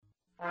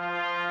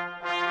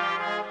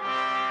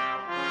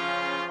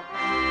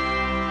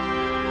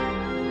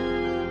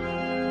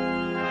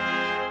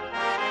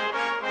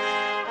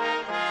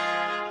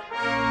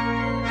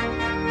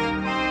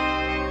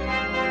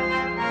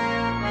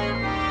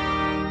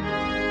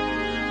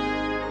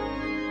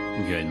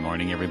Good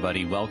morning,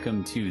 everybody.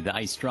 Welcome to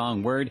Thy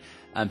Strong Word.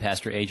 I'm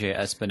Pastor AJ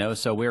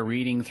Espinosa. We're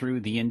reading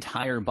through the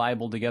entire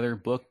Bible together,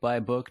 book by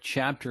book,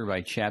 chapter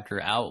by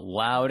chapter, out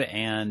loud,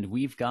 and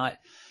we've got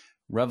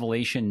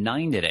Revelation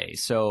 9 today.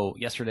 So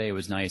yesterday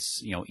was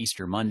nice,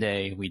 Easter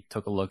Monday. We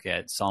took a look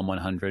at Psalm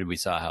 100. We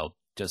saw how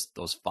just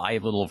those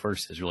 5 little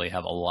verses really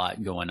have a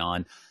lot going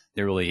on.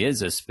 There really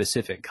is a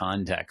specific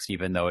context,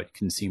 even though it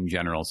can seem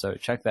general. So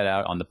check that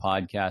out on the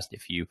podcast.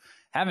 If you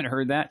haven't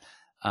heard that,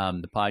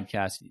 the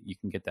podcast, you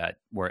can get that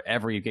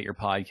wherever you get your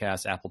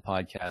podcasts, Apple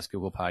Podcasts,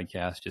 Google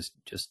Podcasts.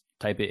 Just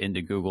type it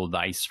into Google,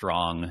 Thy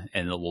Strong,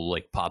 and it will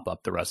pop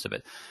up the rest of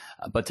it.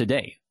 But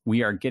today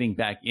we are getting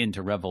back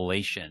into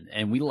Revelation,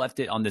 and we left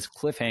it on this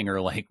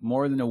cliffhanger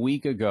more than a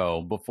week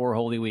ago before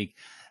Holy Week.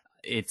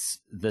 It's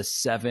the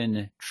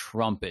 7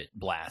 trumpet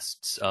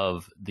blasts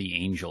of the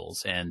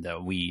angels. And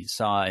we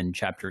saw in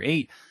chapter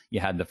 8, you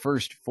had the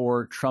first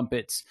 4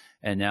 trumpets,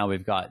 and now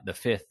we've got the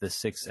 5th, the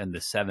 6th, and the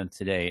 7th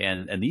today.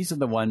 And these are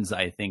the ones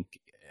I think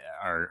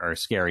are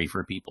scary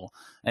for people.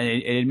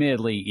 And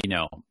admittedly,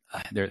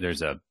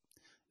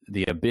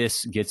 the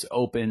abyss gets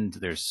opened,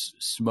 there's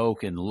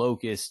smoke and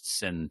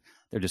locusts, and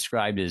they're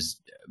described as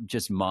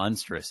just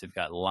monstrous. They've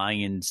got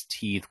lions'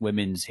 teeth,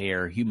 women's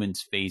hair,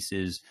 humans'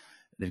 faces.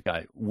 They've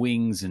got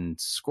wings and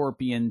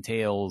scorpion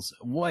tails.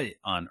 What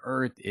on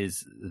earth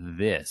is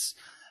this?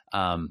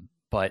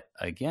 But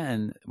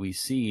again, we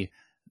see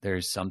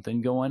there's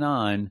something going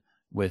on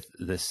with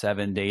the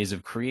 7 days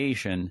of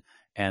creation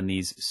and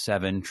these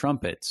 7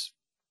 trumpets.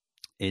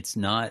 It's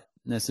not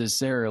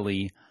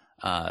necessarily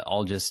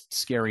all just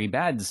scary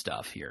bad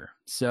stuff here.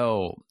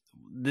 So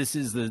this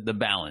is the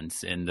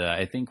balance, and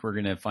I think we're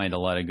going to find a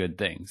lot of good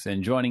things.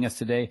 And joining us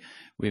today,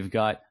 we've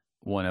got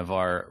one of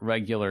our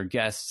regular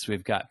guests.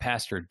 We've got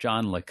Pastor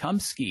John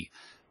Lekumsky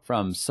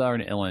from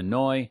Southern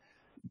Illinois.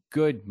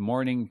 Good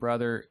morning,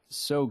 brother.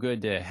 So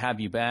good to have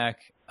you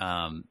back.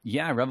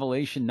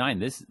 Revelation 9.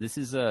 This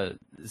is one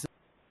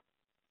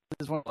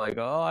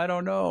I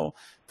don't know,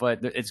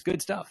 but it's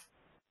good stuff.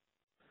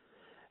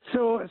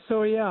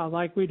 So yeah,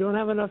 we don't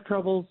have enough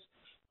troubles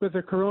with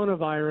the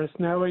coronavirus.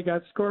 Now we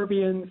got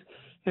scorpions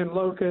and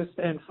locusts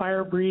and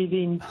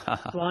fire-breathing,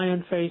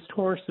 lion-faced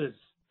horses.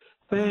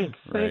 Thanks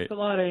a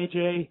lot,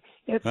 AJ.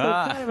 It's the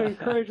kind of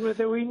encouragement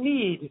that we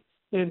need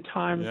in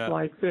times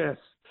like this.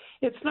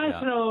 It's nice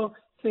to know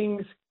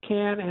things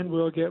can and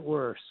will get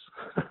worse.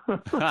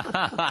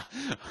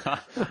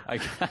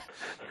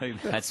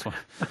 That's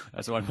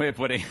one way of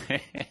putting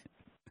it.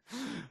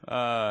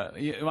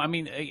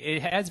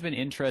 It has been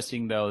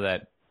interesting, though,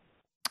 that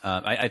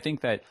I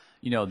think that,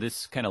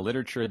 this kind of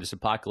literature, this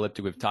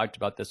apocalyptic, we've talked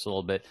about this a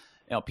little bit,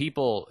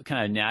 people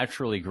kind of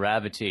naturally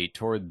gravitate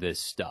toward this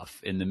stuff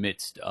in the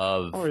midst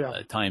of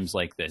times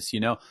like this,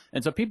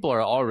 and so people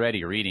are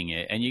already reading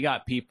it, and you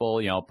got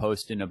people,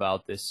 posting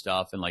about this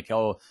stuff and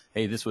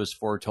hey, this was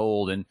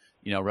foretold in,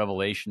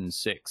 Revelation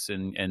 6,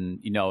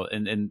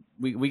 and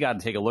we got to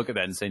take a look at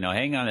that and say, no,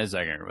 hang on a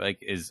second,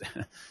 is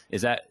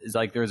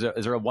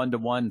there a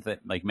one-to-one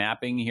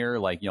mapping here,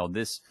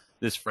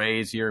 this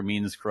phrase here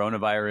means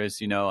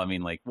coronavirus,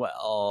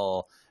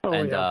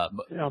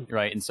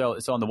 right. And so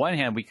on the one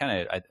hand, we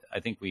kind of, I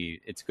think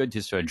it's good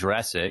just to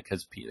address it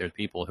because there's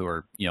people who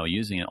are,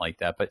 using it like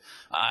that. But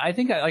I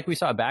think like we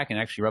saw back in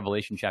actually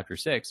Revelation chapter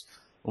 6,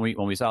 when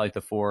we saw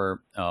the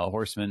 4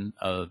 horsemen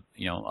of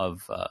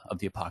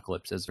the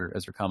apocalypse, as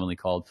they're commonly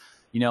called,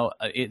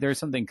 there's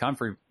something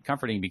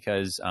comforting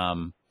because,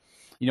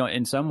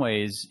 in some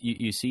ways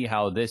you see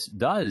how this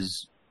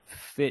does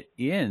fit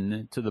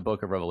in to the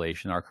book of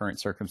Revelation, our current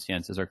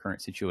circumstances, our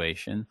current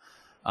situation.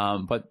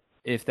 But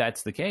if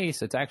that's the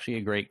case, it's actually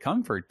a great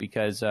comfort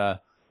because,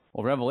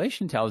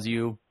 Revelation tells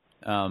you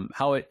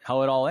how it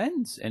all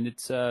ends, and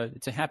it's a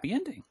happy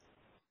ending.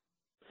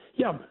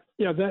 Yeah,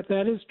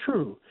 that is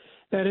true.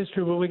 That is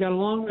true. But we got a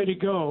long way to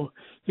go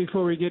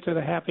before we get to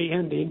the happy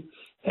ending,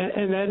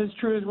 and that is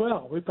true as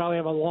well. We probably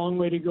have a long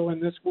way to go in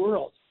this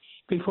world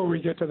before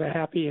we get to the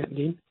happy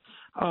ending.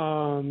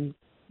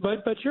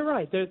 But you're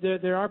right.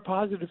 There are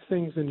positive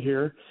things in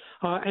here,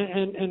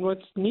 and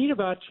what's neat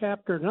about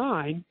chapter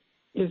 9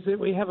 is that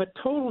we have a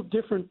total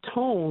different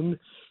tone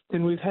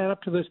than we've had up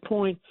to this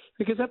point,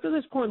 because up to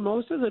this point,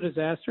 most of the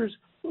disasters,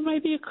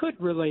 maybe you could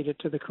relate it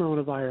to the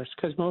coronavirus,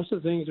 because most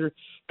of the things are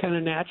kind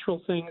of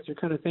natural things, or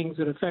kind of things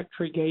that affect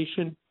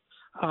creation.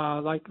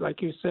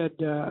 Like you said,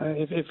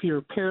 if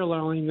you're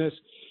paralleling this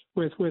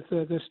with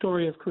the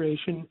story of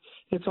creation,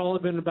 it's all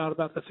been about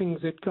the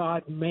things that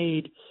God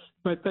made.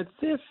 But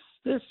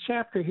this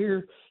chapter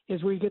here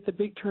is where you get the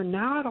big turn.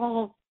 Now it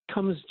all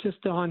comes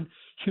just on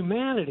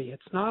humanity.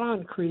 It's not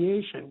on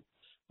creation.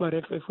 But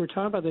if we're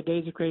talking about the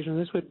days of creation,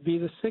 this would be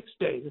the 6th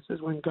day. This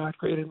is when God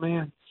created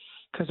man.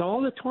 Because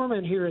all the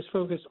torment here is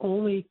focused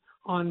only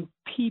on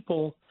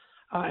people.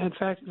 In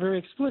fact, very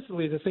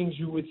explicitly, the things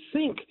you would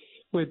think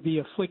would be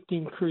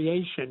afflicting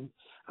creation.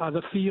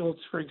 The fields,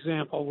 for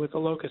example, with the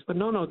locusts. But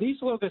no, these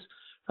locusts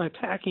are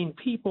attacking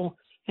people.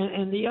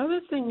 And the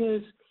other thing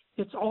is,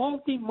 it's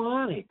all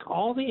demonic.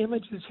 All the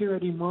images here are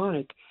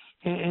demonic.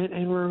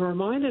 And we're we're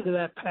reminded of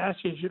that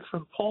passage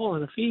from Paul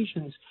in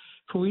Ephesians,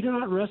 for we do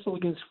not wrestle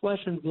against flesh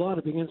and blood,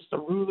 but against the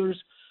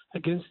rulers,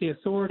 against the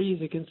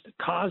authorities, against the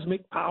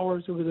cosmic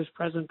powers over this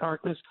present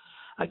darkness,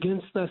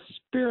 against the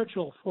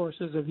spiritual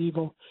forces of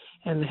evil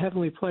in the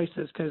heavenly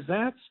places, because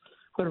that's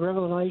what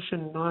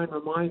Revelation 9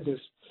 reminds us.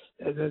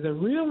 The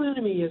real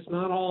enemy is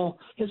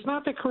it's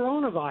not the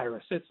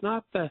coronavirus. It's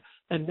not the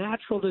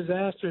natural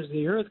disasters,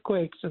 the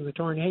earthquakes and the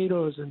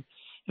tornadoes and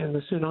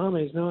the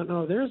tsunamis.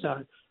 No, there's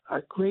a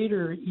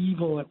greater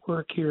evil at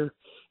work here,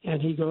 and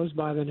he goes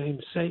by the name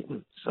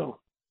Satan. So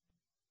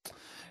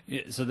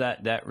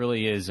that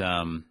really is,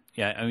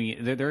 yeah, I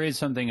mean, there is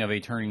something of a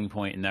turning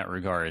point in that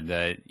regard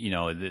that,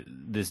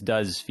 this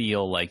does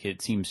feel like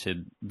it seems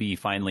to be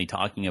finally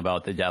talking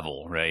about the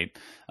devil, right?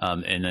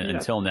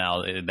 Until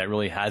now, that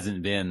really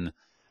hasn't been.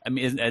 I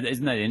mean,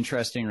 isn't that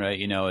interesting, right?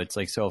 It's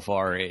like so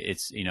far,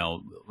 it's,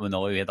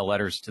 when we had the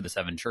letters to the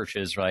 7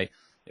 churches, right?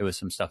 It was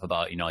some stuff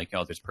about,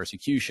 there's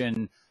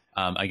persecution.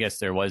 I guess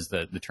there was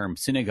the term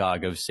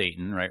synagogue of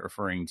Satan, right?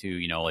 Referring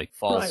to,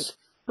 false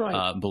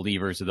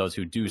believers, or those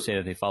who do say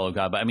that they follow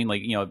God. But I mean,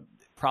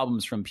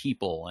 problems from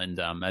people, and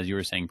as you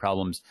were saying,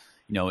 problems,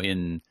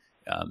 in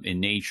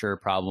nature,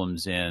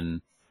 problems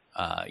in,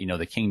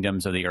 the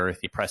kingdoms of the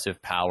earth, the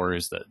oppressive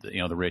powers, the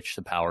rich,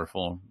 the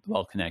powerful,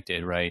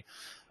 well-connected, right?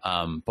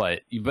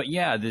 But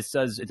yeah,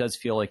 it does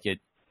feel like it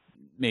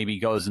maybe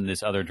goes in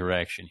this other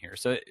direction here.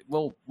 So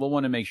we'll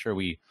want to make sure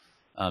we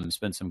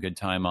spend some good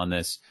time on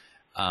this,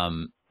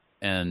 and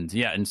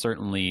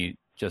certainly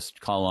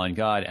just call on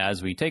God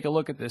as we take a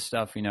look at this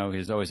stuff.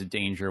 There's always a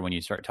danger when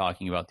you start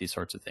talking about these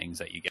sorts of things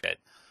that you get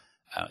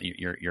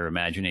your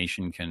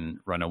imagination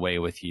can run away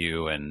with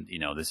you, and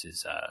this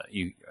is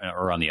you.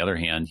 Or on the other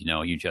hand,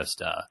 you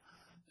just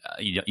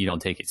you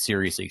don't take it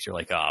seriously because you're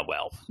like,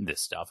 well,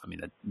 this stuff. I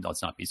mean,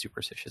 let's not be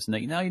superstitious. And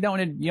you don't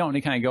want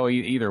to kind of go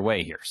either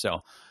way here.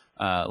 So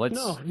let's,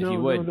 no.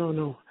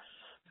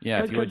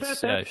 Yeah, if you would.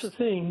 That's the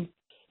thing.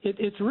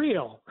 It's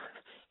real.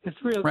 It's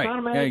real. It's right. not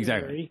imaginary. Yeah,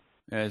 exactly.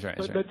 Yeah, that's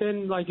right. But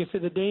then, like you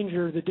said, the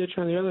danger, the ditch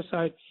on the other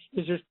side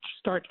is just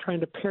start trying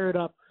to pair it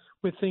up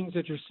with things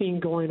that you're seeing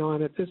going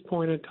on at this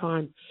point in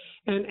time.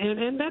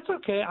 And that's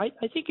okay. I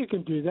think you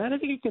can do that. I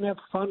think you can have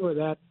fun with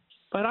that.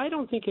 But I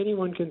don't think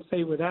anyone can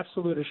say with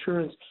absolute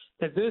assurance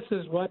that this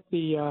is what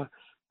the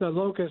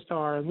locusts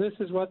are and this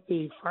is what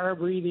the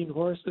fire-breathing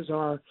horses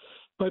are.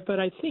 But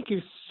I think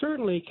you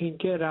certainly can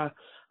get a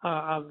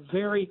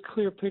very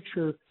clear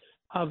picture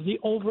of the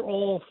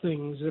overall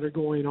things that are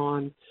going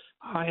on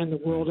in the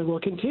world and will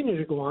continue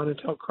to go on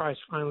until Christ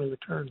finally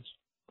returns.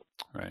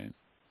 Right.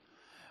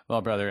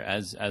 Well, brother,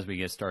 as we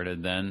get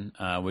started then,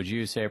 would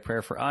you say a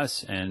prayer for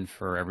us and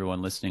for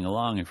everyone listening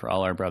along and for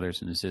all our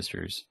brothers and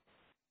sisters?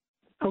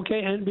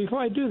 Okay, and before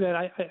I do that,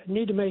 I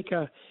need to make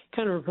a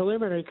kind of a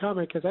preliminary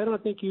comment because I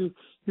don't think you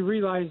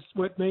realize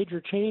what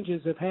major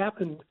changes have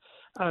happened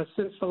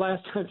since the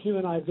last time you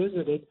and I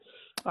visited.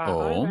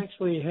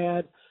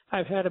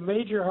 I've had a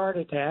major heart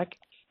attack,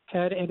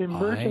 had an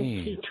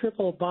emergency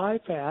triple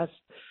bypass,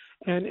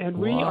 and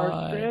we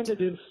are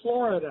stranded in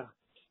Florida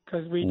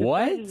because we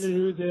decided to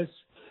do this.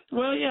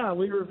 Well, yeah,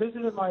 we were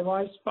visiting my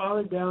wife's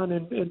father down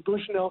in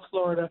Bushnell,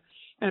 Florida,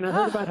 and I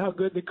heard about how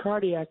good the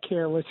cardiac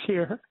care was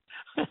here.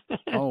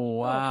 Oh,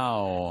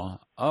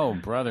 wow. Oh,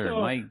 brother,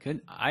 my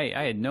good. I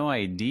had no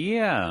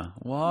idea.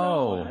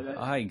 Whoa.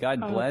 No, God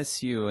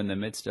bless you in the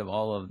midst of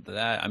all of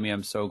that. I mean,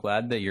 I'm so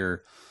glad that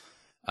you're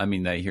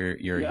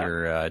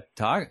here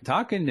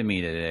talking to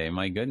me today.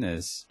 My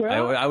goodness.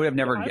 Well, I would have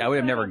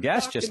never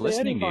guessed just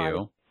listening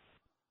to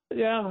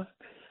you.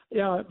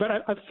 Yeah, but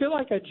I feel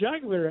like a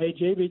juggler,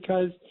 AJ,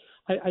 because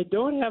I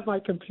don't have my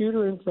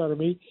computer in front of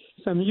me,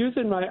 so I'm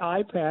using my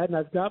iPad, and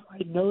I've got my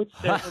notes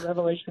there for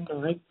Revelation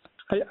 9.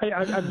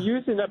 I'm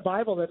using a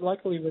Bible that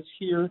luckily was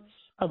here,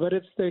 but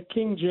it's the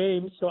King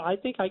James, so I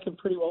think I can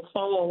pretty well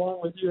follow along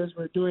with you as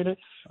we're doing it.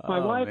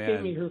 My wife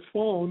gave me her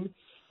phone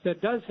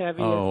that does have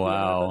ESP. Oh,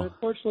 wow. But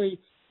unfortunately,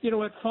 you know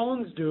what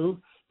phones do?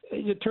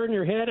 You turn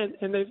your head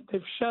and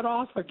they've shut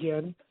off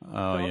again.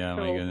 Oh, yeah,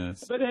 my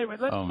goodness. But anyway,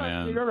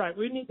 you're right.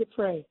 We need to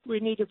pray.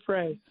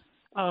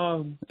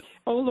 Oh,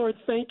 Lord,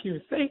 thank you.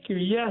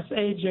 Yes,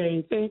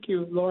 AJ, thank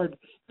you, Lord,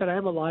 that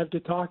I'm alive to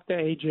talk to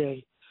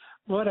AJ.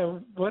 What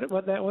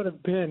that would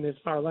have been if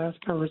our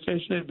last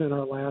conversation had been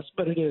our last,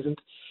 but it isn't.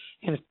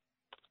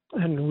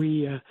 And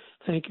we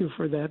thank you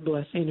for that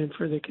blessing and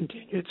for the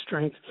continued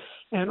strength.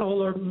 And, oh,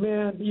 Lord,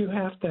 man, you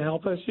have to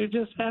help us. You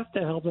just have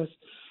to help us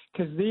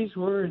because these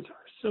words are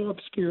so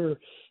obscure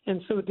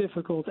and so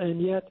difficult.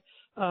 And yet,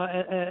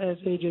 as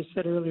AJ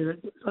said earlier,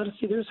 let us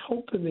see there's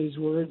hope in these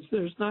words.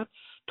 There's not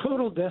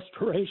total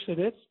desperation.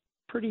 It's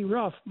pretty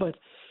rough, but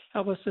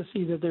help us to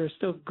see that there's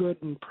still good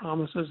and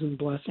promises and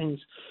blessings,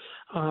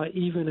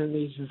 even in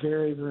these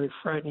very, very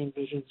frightening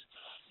visions.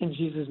 In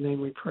Jesus'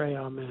 name we pray.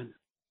 Amen.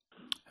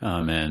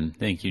 Amen.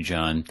 Thank you,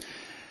 John.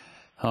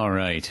 All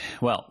right.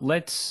 Well,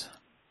 let's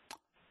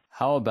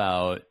go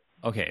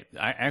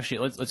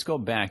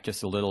back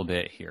just a little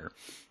bit here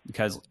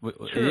because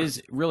it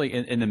is really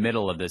in the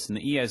middle of this. In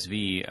the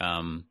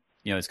ESV,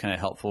 is kind of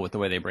helpful with the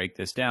way they break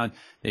this down.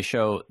 They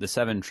show the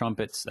 7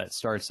 trumpets that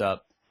starts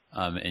up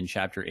in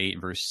chapter 8,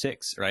 verse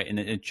 6, right? And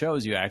it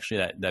shows you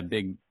actually that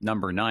big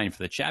number 9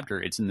 for the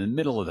chapter. It's in the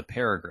middle of the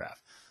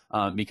paragraph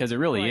because it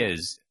really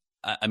is.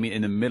 I mean,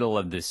 in the middle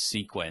of this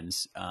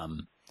sequence.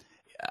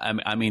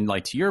 I mean,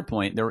 like to your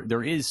point,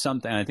 there is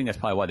something. And I think that's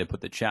probably why they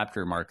put the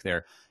chapter mark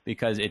there,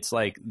 because it's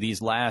like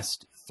these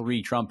last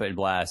 3 trumpet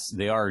blasts,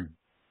 they are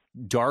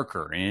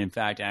darker, and in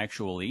fact,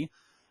 actually,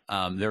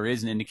 there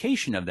is an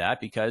indication of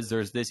that because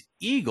there's this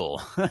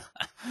eagle that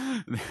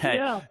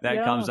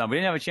comes on. We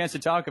didn't have a chance to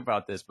talk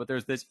about this, but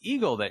there's this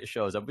eagle that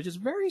shows up, which is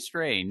very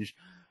strange.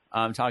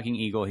 Talking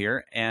eagle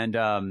here, and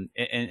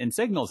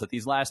signals that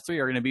these last 3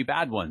 are going to be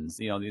bad ones.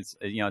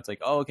 It's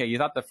like, oh, okay, you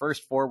thought the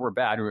first 4 were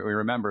bad. We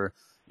remember,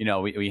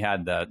 we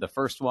had the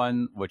first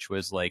one, which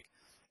was like,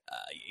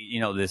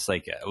 this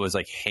like it was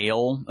like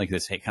hail, like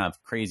this kind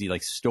of crazy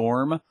like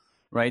storm,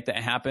 right? That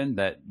happened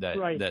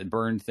that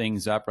burned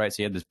things up, right?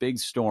 So you had this big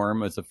storm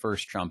was the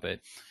first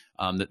trumpet.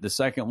 The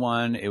second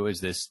one, it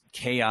was this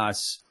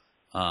chaos,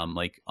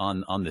 like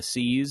on the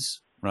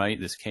seas, right?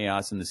 This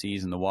chaos in the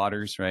seas and the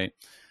waters, right?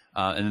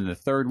 And then the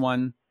third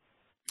one,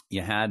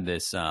 you had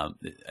this,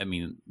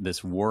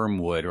 this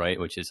wormwood, right?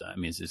 Which is,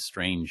 it's this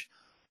strange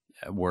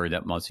word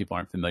that most people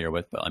aren't familiar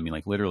with, but I mean,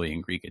 like literally in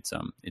Greek, it's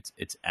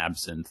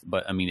absinthe,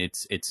 but I mean,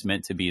 it's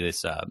meant to be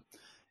this,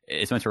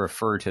 it's meant to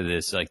refer to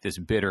this, like this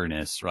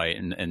bitterness, right?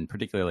 And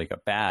particularly like a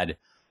bad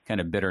kind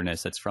of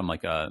bitterness that's from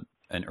like an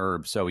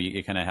herb. So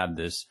you kind of have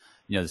this,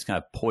 this kind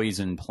of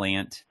poison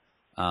plant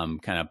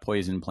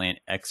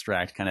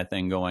extract kind of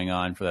thing going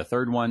on for the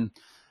third one.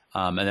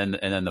 And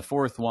then the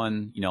fourth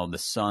one, the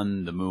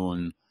sun, the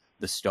moon,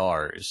 the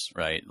stars,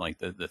 right? Like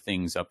the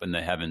things up in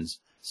the heavens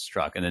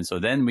struck. And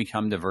then we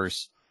come to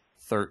verse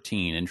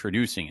 13,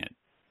 introducing it.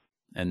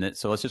 And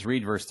so let's just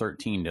read verse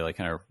 13 to like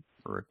kind of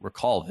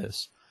recall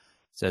this.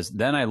 It says,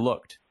 "Then I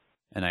looked,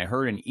 and I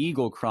heard an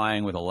eagle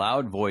crying with a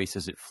loud voice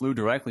as it flew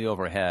directly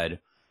overhead,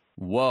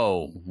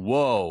 'Woe,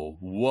 woe,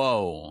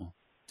 woe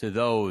to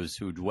those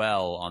who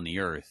dwell on the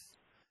earth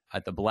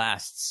at the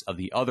blasts of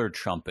the other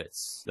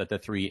trumpets that the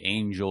 3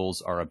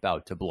 angels are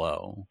about to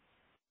blow.'"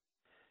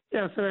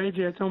 Yeah, so AJ,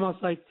 it's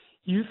almost like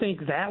you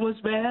think that was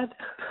bad?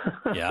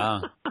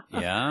 Yeah.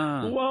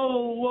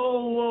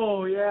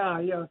 Whoa. Yeah.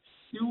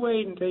 You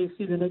wait until you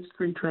see the next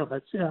 3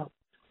 trumpets. Yeah.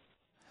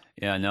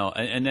 Yeah, no,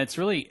 and that's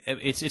really,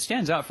 it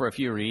stands out for a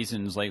few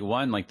reasons. Like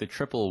one, like the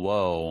triple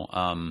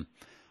woe,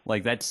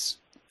 like that's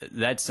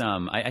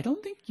I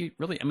don't think you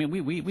really, I mean,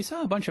 we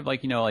saw a bunch of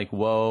like, like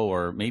woe,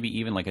 or maybe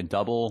even like a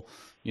double,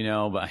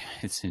 but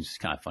it's just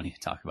kind of funny to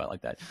talk about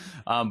like that.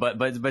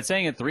 But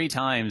saying it 3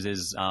 times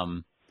is,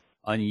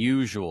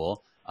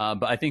 unusual.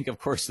 But I think, of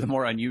course, the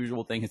more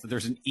unusual thing is that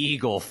there's an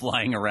eagle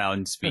flying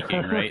around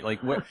speaking, right? Like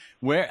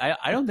where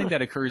I don't think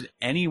that occurs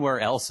anywhere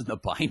else in the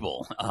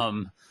Bible.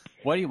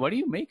 What do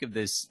you make of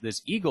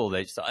this eagle?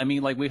 I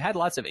mean, like we've had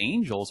lots of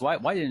angels. Why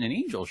didn't an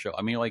angel show?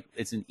 I mean, like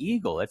it's an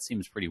eagle. That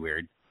seems pretty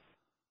weird.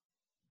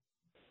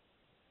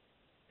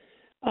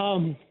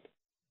 Yeah,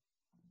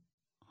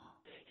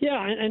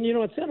 and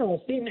it's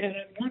interesting, and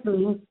I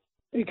wonder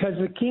because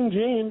the King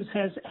James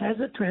has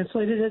it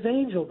translated as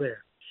angel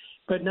there.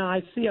 But now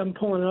I see I'm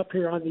pulling up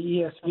here on the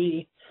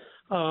ESV,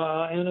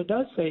 and it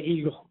does say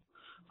eagle.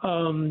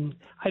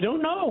 I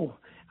don't know.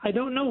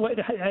 What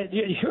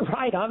you're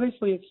right.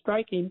 Obviously, it's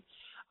striking.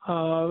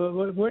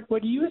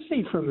 What do you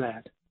see from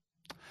that?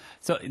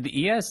 So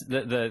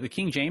the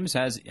King James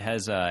has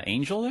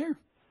angel there.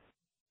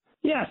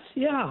 Yes,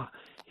 yeah,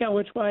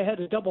 which why I had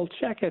to double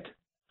check it.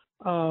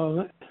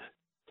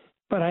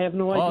 But I have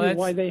no idea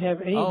why they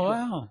have angel. Oh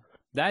wow.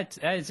 That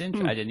is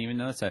interesting. I didn't even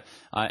notice that.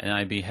 And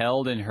I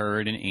beheld and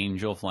heard an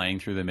angel flying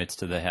through the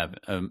midst of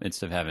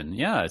heaven.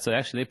 Yeah. So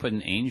actually, they put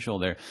an angel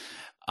there.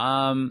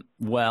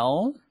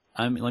 Well,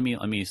 let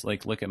me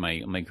like look at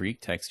my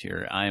Greek text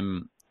here.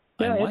 I'm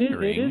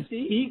wondering. It is the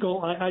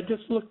eagle. I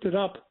just looked it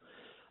up.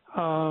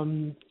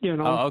 Oh,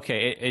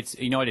 okay. It's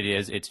what it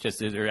is. It's just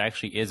there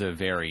actually is a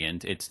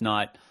variant. It's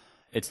not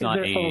it's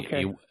not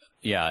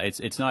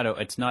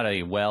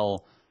a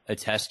well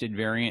attested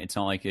variant. It's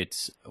not like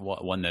it's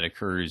one that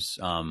occurs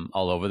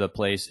all over the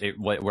place.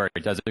 Where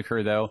it does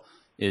occur, though,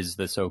 is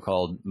the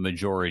so-called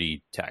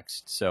majority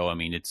text. So, I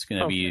mean, it's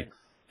going to be,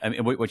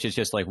 which is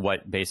just like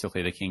what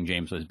basically the King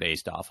James was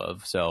based off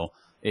of. So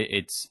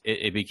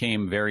it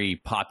became very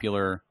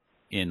popular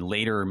in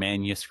later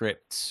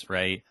manuscripts,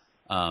 right?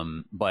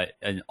 But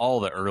in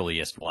all the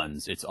earliest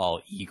ones, it's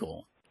all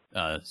eagle,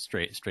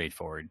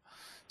 straightforward.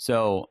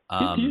 So,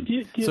 do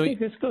you think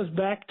this goes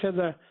back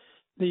to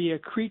the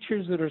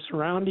creatures that are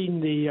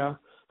surrounding the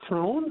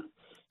throne?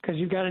 Because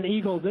you've got an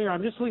eagle there.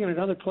 I'm just looking at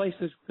other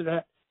places where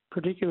that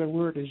particular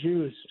word is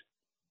used.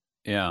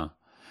 Yeah.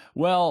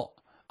 Well,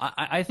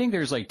 I think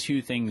there's like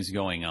 2 things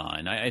going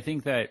on. I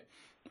think that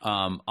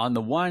on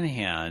the one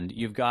hand,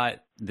 you've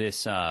got this,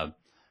 so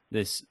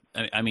this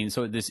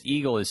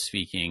eagle is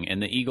speaking,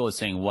 and the eagle is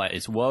saying what?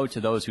 It's woe to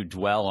those who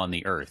dwell on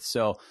the earth.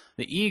 So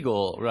the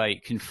eagle,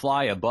 right, can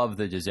fly above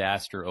the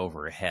disaster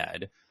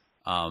overhead.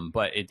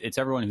 But it's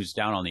everyone who's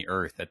down on the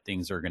earth that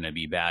things are going to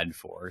be bad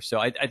for. So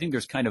I think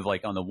there's kind of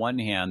like, on the one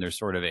hand, there's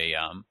sort of a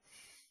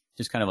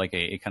just kind of like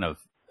a kind of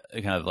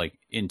like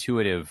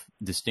intuitive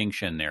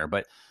distinction there.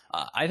 But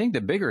I think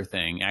the bigger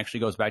thing actually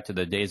goes back to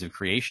the days of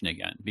creation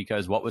again,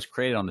 because what was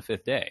created on the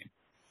fifth day,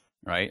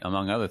 right?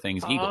 Among other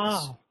things,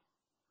 eagles,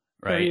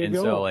 right? And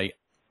so like,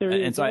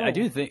 and so I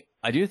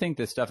do think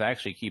this stuff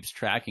actually keeps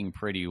tracking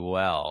pretty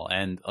well.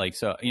 And like,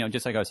 so,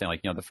 just like I was saying,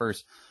 like, the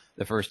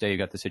first day you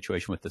got the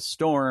situation with the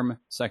storm,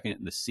 second,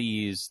 the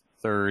seas,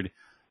 third,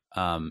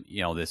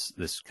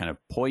 this kind of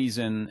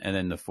poison, and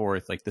then the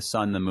fourth, like the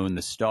sun, the moon,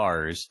 the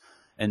stars.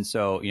 And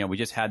so, we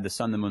just had the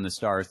sun, the moon, the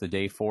stars, the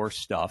day 4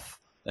 stuff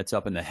that's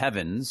up in the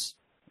heavens,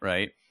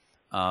 right?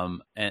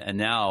 And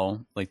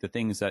now, like, the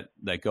things that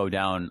go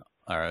down,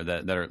 or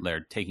that are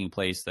taking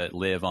place, that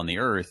live on the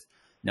earth,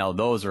 now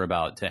those are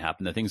about to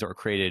happen. The things that were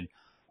created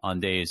on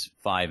days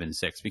 5 and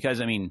 6,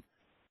 because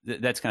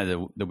that's kind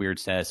of the weird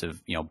status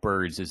of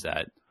birds, is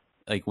that,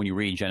 like, when you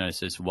read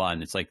Genesis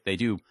 1, it's like they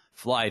do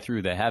fly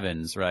through the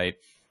heavens, right?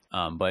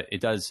 But it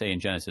does say in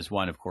Genesis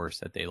 1, of course,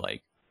 that they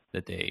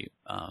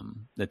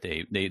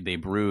they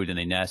brood and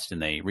they nest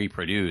and they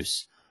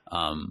reproduce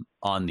on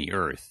the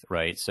earth,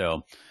 right?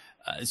 So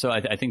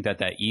I think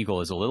that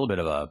eagle is a little bit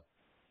of a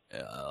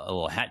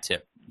little hat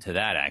tip to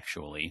that,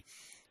 actually.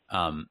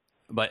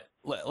 But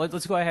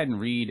let's go ahead and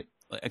read,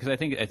 because I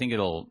think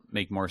it'll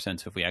make more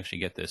sense if we actually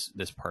get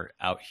this part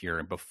out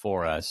here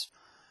before us.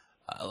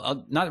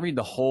 I'll not read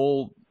the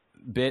whole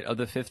bit of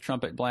the 5th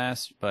trumpet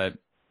blast, but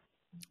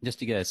just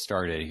to get us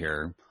started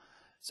here.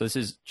 So this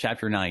is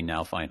chapter 9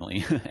 now,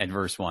 finally, at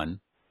verse 1.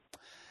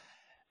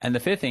 And the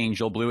 5th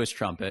angel blew his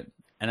trumpet,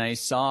 and I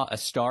saw a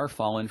star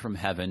fallen from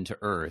heaven to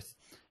earth,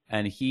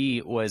 and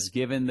he was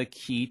given the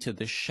key to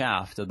the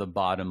shaft of the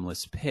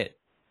bottomless pit.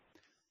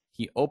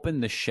 He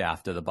opened the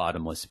shaft of the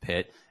bottomless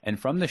pit, and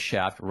from the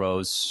shaft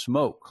rose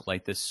smoke,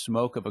 like the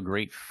smoke of a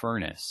great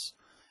furnace.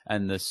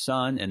 And the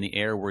sun and the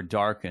air were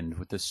darkened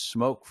with the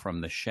smoke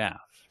from the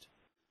shaft.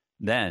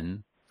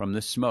 Then from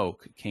the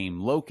smoke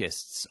came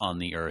locusts on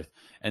the earth,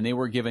 and they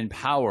were given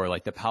power,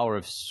 like the power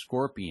of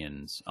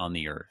scorpions on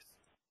the earth.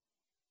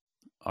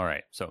 All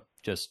right, so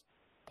just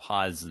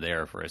pause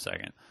there for a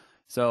second.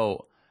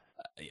 So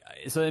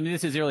I mean,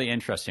 this is really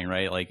interesting,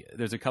 right? Like,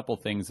 there's a couple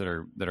things that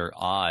are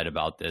odd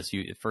about this.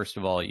 First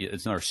of all,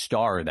 it's another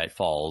star that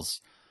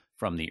falls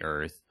from the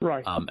earth,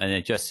 right? And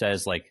it just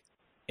says, like,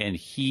 and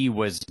he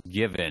was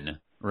given,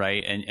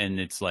 right? And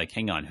it's like,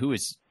 hang on, who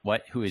is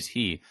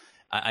he?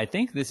 I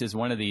think this is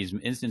one of these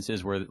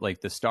instances where,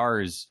 like, the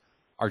stars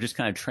are just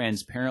kind of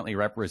transparently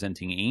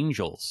representing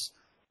angels,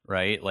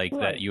 right? Like,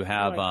 right, that you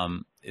have, right.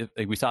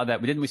 Like, we saw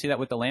that, didn't we see that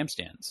with the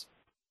lampstands?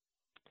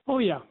 Oh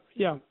yeah.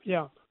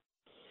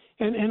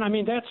 And I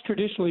mean, that's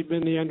traditionally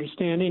been the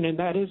understanding, and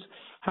that is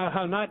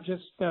how not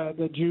just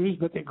the Jews,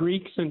 but the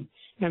Greeks and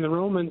the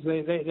Romans,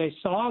 they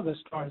saw the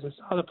stars, they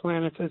saw the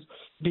planets as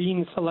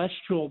being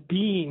celestial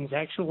beings,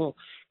 actual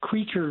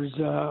creatures,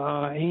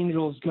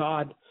 angels,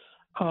 God.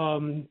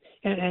 And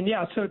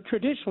yeah, so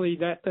traditionally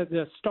that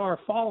the star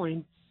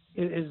falling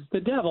is the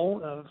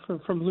devil,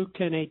 from Luke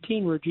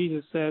 10:18, where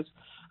Jesus says,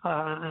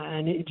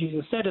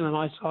 Jesus said to them,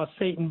 I saw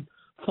Satan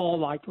fall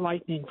like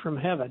lightning from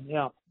heaven.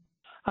 Yeah.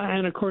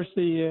 And of course,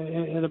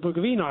 in the Book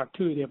of Enoch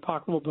too, the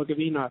apocryphal Book of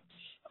Enoch,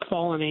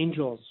 fallen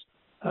angels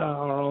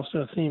are also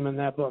a theme in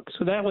that book.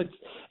 So that would,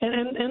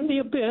 and the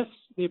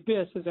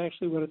abyss is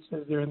actually what it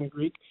says there in the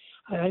Greek.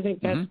 I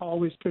think that's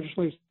always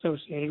traditionally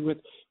associated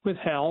with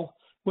hell,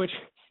 which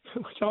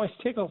always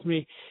tickles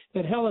me,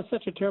 that hell is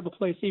such a terrible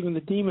place, even the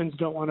demons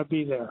don't want to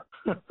be there.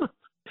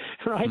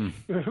 Right?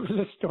 Remember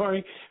the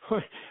story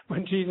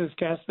when Jesus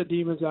cast the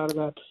demons out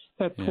of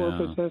that poor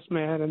possessed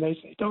man, and they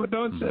say,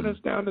 "Don't send us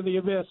down to the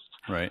abyss.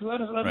 Right.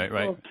 Let us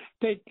go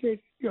take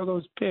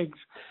those pigs."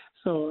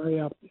 So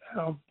yeah.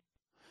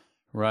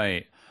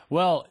 Right.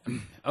 Well,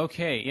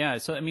 okay, yeah.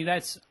 So I mean,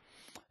 that's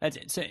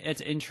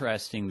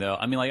interesting, though.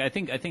 I mean, like, I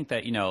think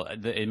that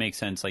it makes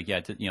sense. Like,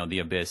 yeah, the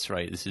abyss,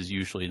 right? This is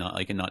usually not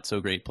like a not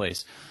so great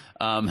place,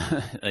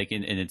 like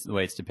in its the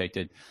way it's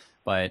depicted.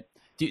 But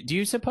do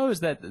you suppose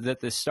that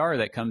the star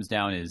that comes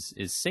down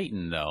is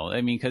Satan, though?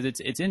 I mean, because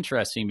it's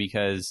interesting,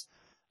 because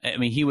I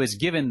mean, he was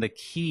given the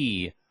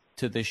key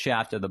to the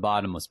shaft of the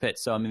bottomless pit.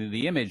 So I mean,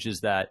 the image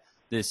is that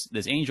this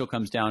angel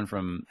comes down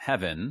from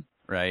heaven,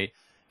 right?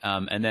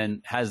 And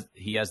then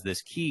he has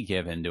this key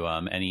given to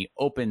him, and he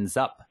opens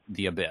up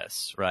the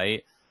abyss,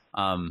 right?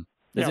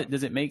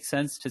 Does it make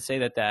sense to say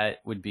that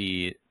would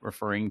be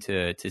referring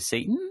to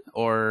Satan,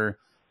 or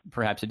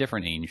perhaps a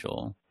different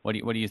angel? What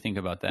do you think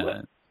about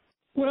that?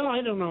 Well,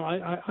 I don't know.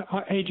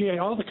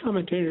 AJ, all the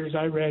commentators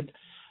I read,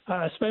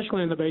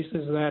 especially on the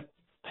basis of that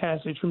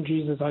passage from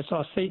Jesus, I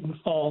saw Satan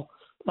fall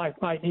like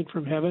lightning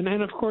from heaven,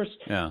 and of course,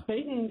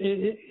 Satan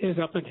is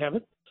up in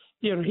heaven.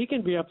 He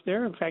can be up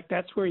there. In fact,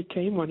 that's where he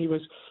came when he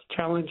was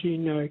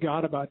challenging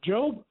God about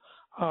Job.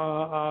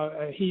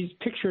 He's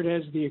pictured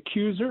as the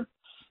accuser,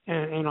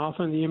 and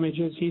often the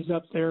images he's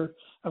up there,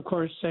 of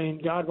course,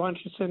 saying, God, why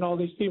don't you send all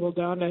these people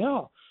down to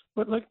hell?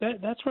 But look,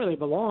 that's where they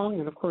belong.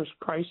 And of course,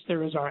 Christ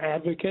there is our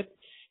advocate.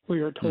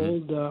 We are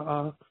told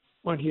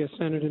when he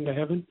ascended into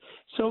heaven.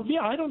 So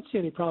yeah, I don't see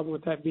any problem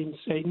with that being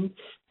Satan,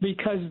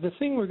 because the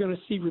thing we're going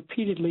to see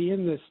repeatedly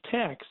in this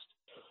text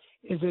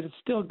is that it's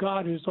still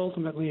God who's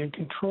ultimately in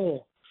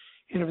control.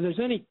 And if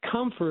there's any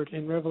comfort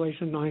in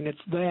Revelation 9, it's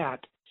that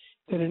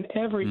in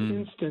every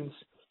instance,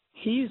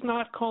 he's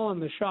not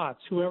calling the shots,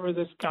 whoever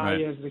this guy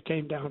is that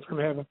came down from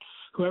heaven,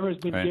 whoever's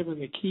been given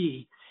the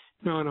key.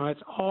 No,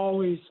 it's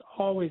always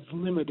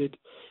limited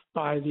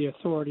by the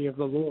authority of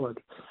the Lord.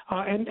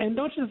 And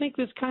don't you think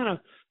this kind of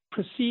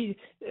proceed?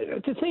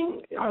 The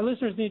thing our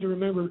listeners need to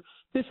remember,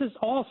 this is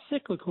all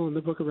cyclical in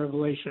the book of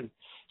Revelation.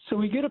 So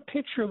we get a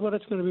picture of what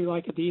it's going to be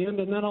like at the end,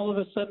 and then all of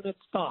a sudden it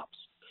stops,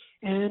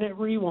 and it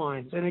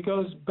rewinds, and it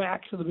goes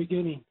back to the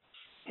beginning.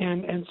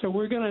 And so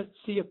we're going to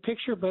see a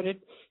picture, but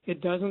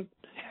it doesn't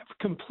have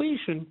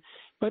completion.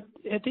 But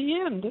at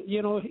the end,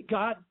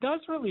 God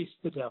does release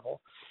the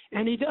devil,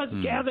 and he does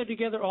gather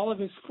together all of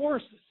his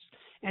forces.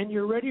 And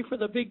you're ready for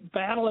the big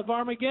battle of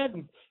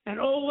Armageddon. And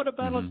oh, what a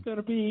battle it's going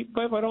to be!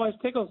 But what always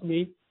tickles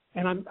me,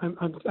 and I'm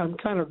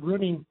kind of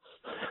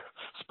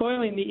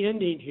spoiling the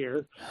ending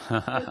here.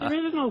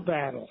 There is no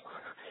battle.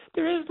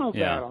 There is no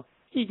battle.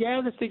 He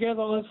gathers together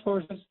all his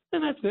forces,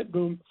 and that's it.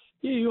 Boom.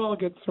 You all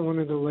get thrown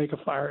into the lake of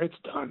fire. It's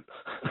done.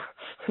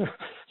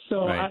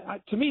 So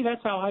to me,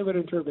 that's how I would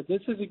interpret.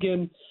 This is,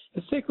 again,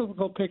 a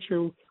cyclical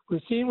picture. We're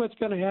seeing what's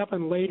going to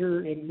happen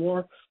later in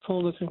more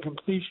fullness and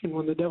completion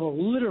when the devil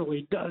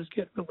literally does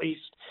get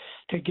released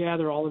to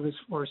gather all of his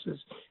forces.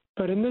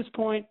 But in this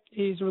point,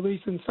 he's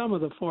releasing some of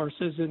the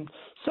forces, and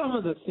some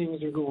of the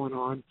things are going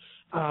on.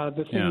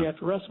 The thing you have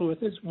to wrestle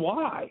with is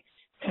why,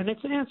 and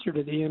it's answered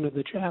at the end of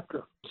the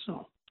chapter.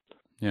 So.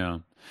 Yeah.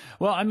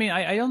 Well, I mean,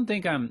 I don't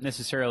think I'm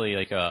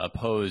necessarily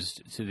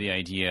opposed to the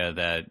idea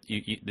that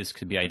this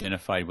could be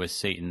identified with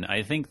Satan.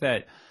 I think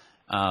that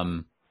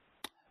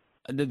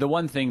the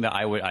one thing that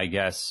I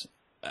guess,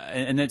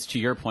 and that's to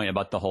your point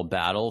about the whole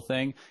battle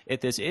thing,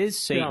 if this is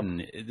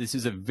Satan, this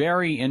is a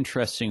very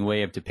interesting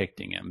way of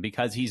depicting him,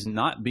 because he's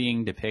not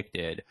being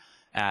depicted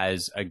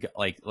as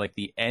like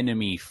the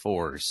enemy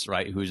force,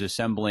 right? Who's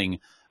assembling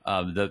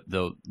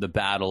the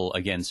battle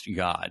against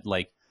God.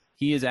 Like,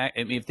 he is. I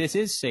mean, if this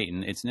is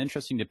Satan, it's an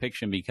interesting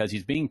depiction because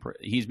he's being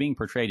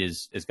portrayed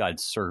as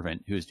God's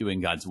servant who is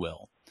doing God's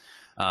will,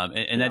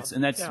 and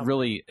that's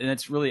really,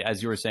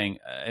 as you were saying.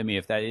 I mean,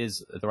 if that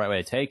is the right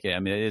way to take it, I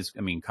mean, it is.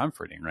 I mean,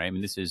 comforting, right? I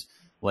mean, this is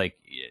like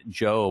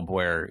Job,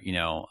 where in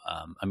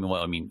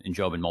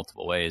Job in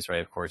multiple ways, right?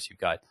 Of course, you've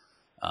got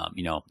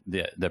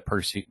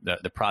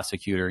the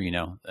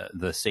prosecutor,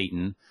 the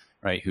Satan,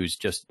 right, who's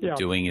just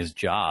doing his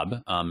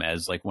job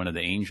as like one of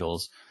the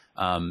angels.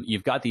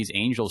 You've got these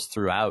angels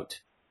throughout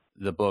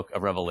the book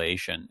of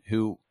Revelation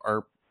who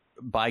are,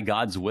 by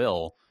God's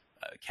will,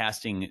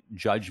 casting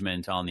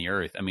judgment on the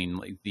earth. I mean,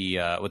 like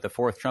with the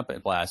fourth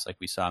trumpet blast, like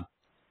we saw,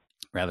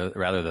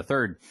 rather the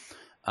third,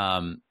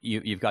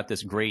 you've got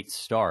this great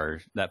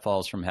star that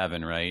falls from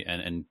heaven, right,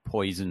 and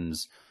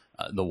poisons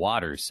the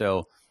water.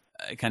 So,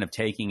 kind of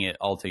taking it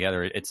all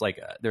together, it's like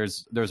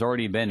there's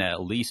already been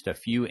at least a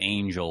few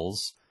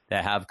angels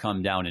that have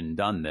come down and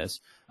done this.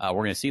 We're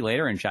going to see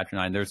later in chapter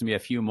 9, there's going to be a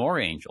few more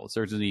angels.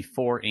 There's going to be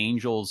 4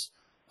 angels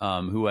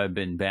who have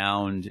been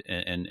bound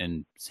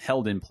and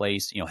held in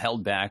place,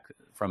 held back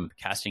from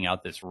casting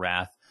out this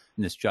wrath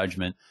and this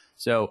judgment.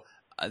 So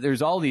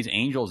there's all these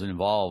angels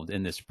involved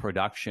in this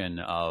production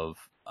of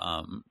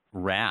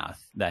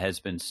wrath that has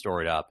been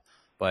stored up.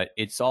 But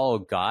it's all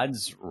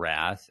God's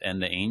wrath,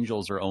 and the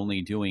angels are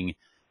only doing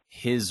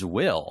his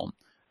will,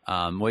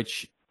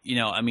 which,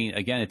 I mean,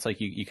 again, it's like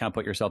you kind of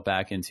put yourself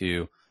back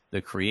into the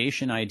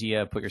creation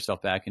idea, put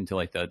yourself back into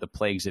like the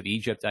plagues of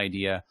Egypt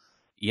idea.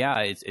 Yeah,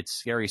 it's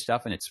scary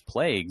stuff and it's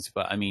plagues,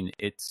 but I mean,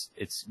 it's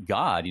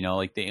God,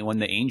 like when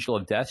the angel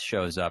of death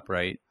shows up,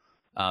 right?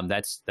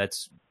 That's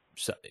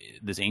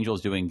this angel is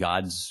doing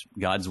God's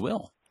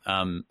will.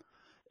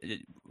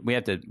 We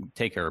have to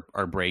take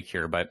our break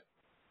here, but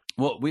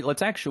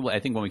let's actually, I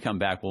think when we come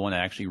back, we'll want to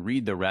actually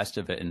read the rest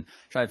of it and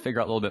try to figure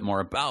out a little bit more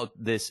about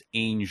this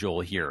angel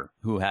here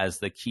who has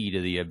the key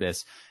to the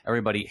abyss.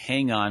 Everybody,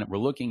 hang on. We're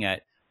looking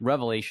at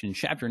Revelation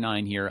chapter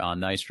 9 here on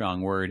Thy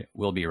Strong Word.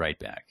 We'll be right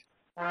back.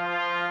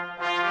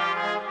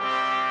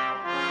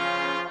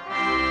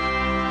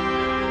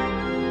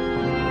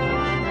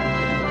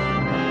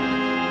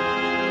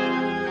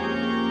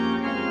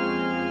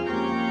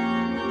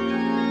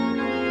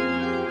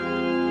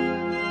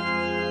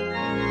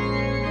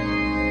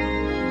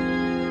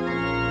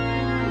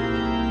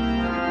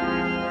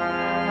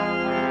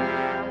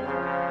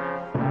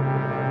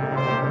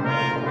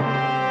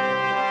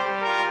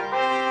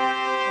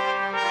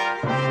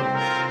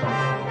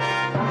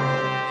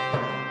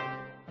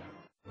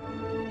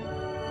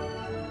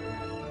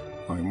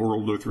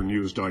 Lutheran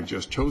News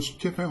Digest host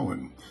Kip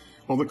Allen.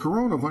 While the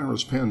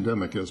coronavirus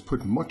pandemic has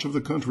put much of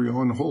the country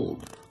on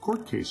hold,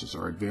 court cases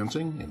are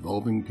advancing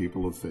involving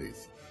people of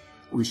faith.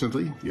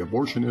 Recently, the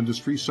abortion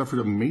industry suffered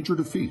a major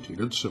defeat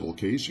in its civil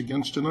case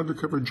against an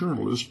undercover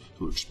journalist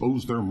who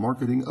exposed their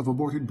marketing of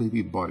aborted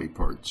baby body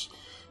parts.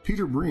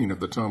 Peter Breen of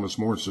the Thomas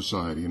More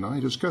Society and I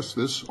discussed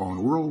this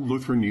on World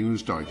Lutheran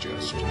News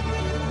Digest.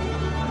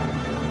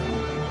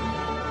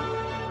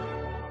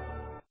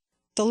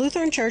 The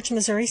Lutheran Church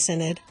Missouri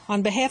Synod,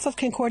 on behalf of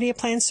Concordia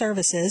Plan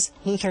Services,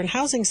 Lutheran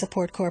Housing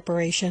Support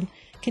Corporation,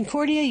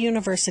 Concordia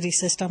University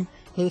System,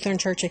 Lutheran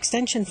Church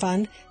Extension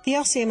Fund, the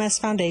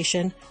LCMS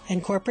Foundation,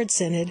 and Corporate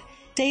Synod,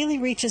 daily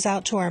reaches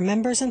out to our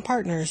members and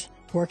partners,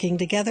 working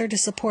together to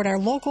support our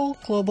local,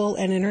 global,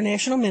 and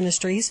international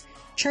ministries,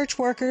 church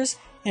workers,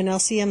 and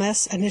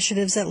LCMS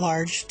initiatives at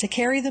large to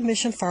carry the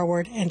mission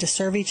forward and to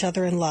serve each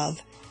other in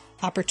love.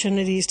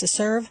 Opportunities to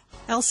serve,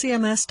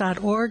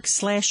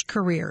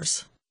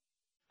 lcms.org/careers.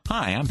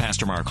 Hi, I'm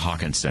Pastor Mark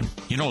Hawkinson.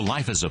 You know,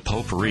 life is a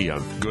potpourri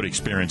of good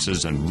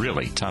experiences and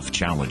really tough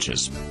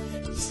challenges.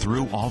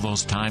 Through all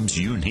those times,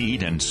 you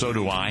need, and so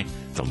do I,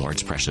 the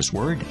Lord's precious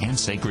word and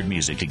sacred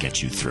music to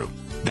get you through.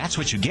 That's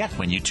what you get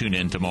when you tune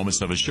in to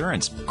Moments of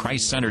Assurance.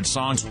 Christ-centered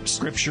songs,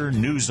 scripture,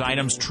 news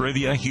items,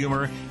 trivia,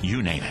 humor,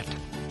 you name it.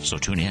 So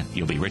tune in.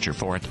 You'll be richer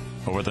for it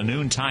over the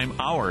noontime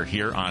hour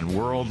here on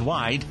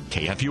Worldwide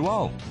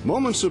KFUO.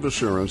 Moments of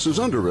Assurance is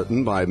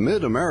underwritten by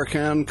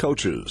Mid-American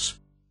Coaches.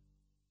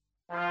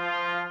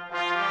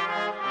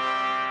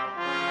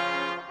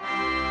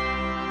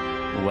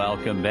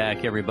 Welcome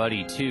back,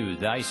 everybody, to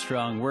Thy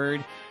Strong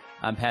Word.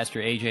 I'm Pastor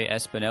A.J.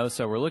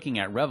 Espinosa. We're looking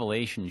at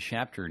Revelation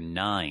chapter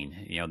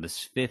 9, this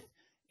fifth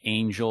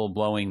angel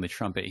blowing the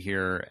trumpet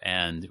here,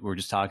 and we're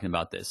just talking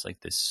about this,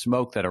 like this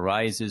smoke that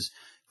arises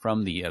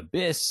from the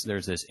abyss.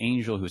 There's this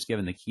angel who's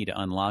given the key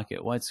to unlock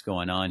it. What's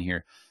going on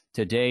here?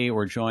 Today,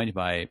 we're joined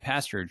by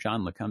Pastor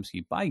John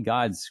Lekumsky. By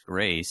God's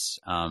grace,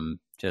 I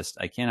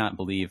cannot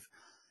believe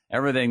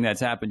everything that's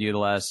happened to you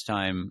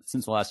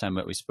since the last time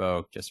that we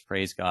spoke. Just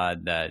praise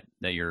God that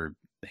you're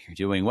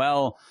doing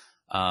well.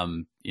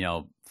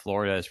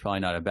 Florida is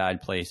probably not a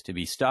bad place to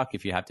be stuck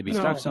if you have to be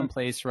stuck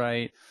someplace,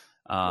 right?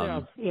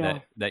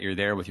 That you're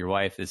there with your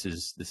wife. This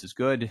is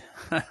good.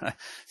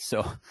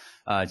 So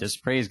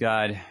just praise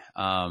God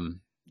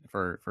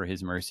for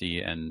His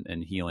mercy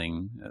and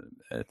healing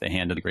at the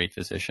hand of the great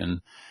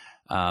physician.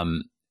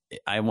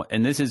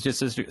 And this is just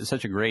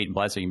such a great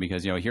blessing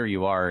because, here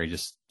you are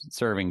just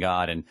serving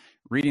God and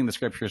reading the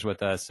scriptures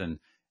with us and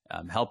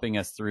helping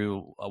us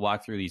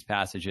walk through these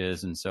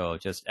passages. And so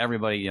just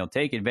everybody,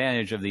 take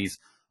advantage of these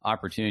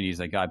opportunities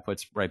that God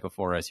puts right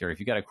before us here. If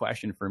you got a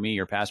question for me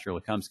or Pastor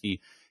Lekumsky,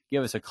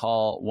 give us a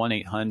call,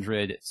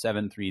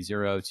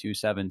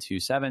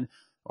 1-800-730-2727.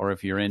 Or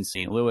if you're in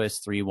St. Louis,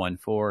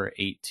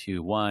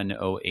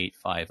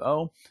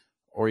 314-821-0850.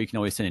 Or you can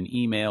always send an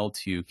email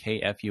to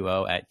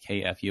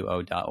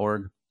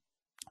kfuo@kfuo.org.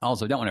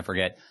 Also, don't want to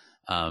forget,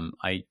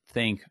 I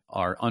thank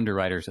our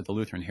underwriters at the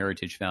Lutheran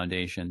Heritage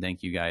Foundation.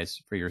 Thank you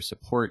guys for your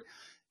support.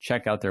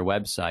 Check out their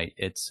website.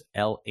 It's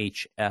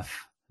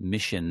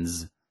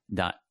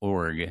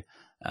lhfmissions.org.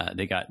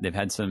 They've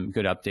had some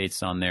good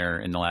updates on there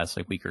in the last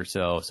week or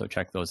so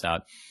check those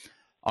out.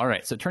 All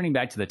right, so turning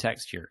back to the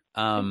text here.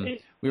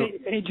 AJ, go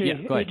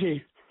ahead.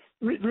 AJ,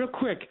 real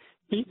quick,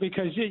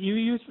 because you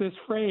used this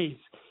phrase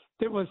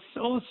that was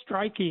so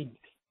striking,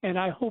 and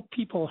I hope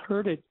people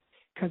heard it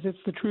because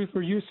it's the truth,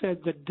 where you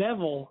said the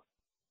devil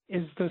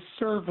is the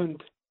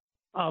servant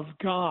of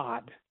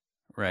God.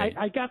 Right.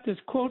 I got this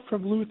quote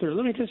from Luther.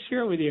 Let me just share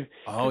it with you.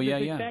 Oh, yeah.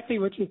 Exactly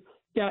what you.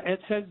 Yeah,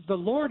 it says, "The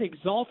Lord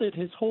exalted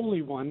His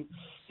Holy One,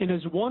 and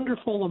is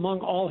wonderful among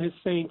all His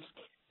saints,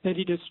 that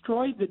He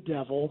destroyed the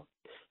devil,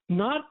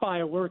 not by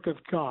a work of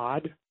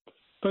God,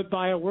 but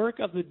by a work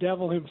of the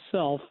devil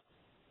himself,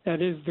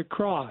 that is the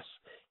cross."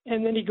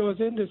 And then he goes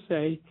in to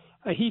say,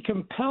 He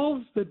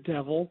compels the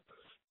devil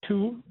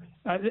to,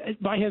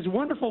 by His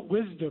wonderful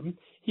wisdom,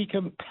 He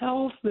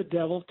compels the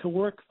devil to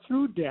work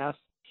through death,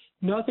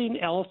 nothing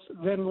else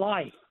than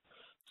life.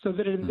 So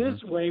that in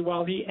this way,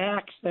 while he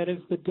acts, that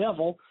is the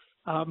devil,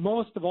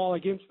 most of all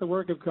against the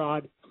work of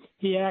God,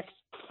 he acts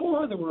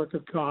for the work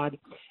of God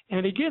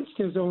and against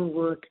his own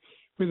work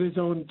with his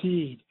own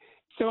deed.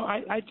 So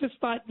I just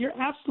thought, you're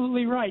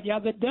absolutely right. Yeah,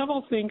 the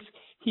devil thinks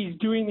he's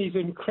doing these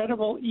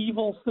incredible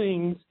evil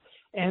things,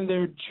 and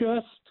they're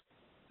just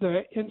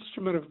the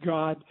instrument of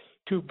God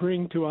to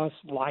bring to us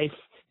life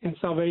and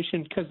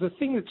salvation. Because the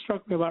thing that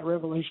struck me about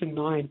Revelation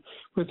 9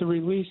 was the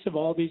release of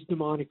all these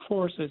demonic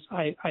forces.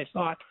 I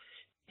thought,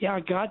 yeah,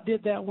 God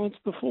did that once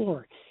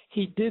before.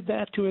 He did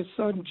that to His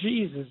Son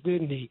Jesus,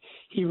 didn't He?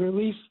 He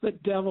released the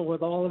devil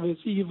with all of his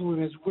evil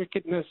and his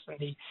wickedness,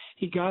 and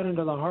he got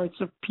into the hearts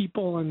of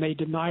people, and they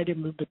denied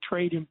Him and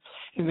betrayed Him,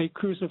 and they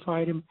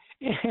crucified Him.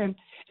 And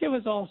it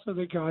was also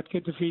that God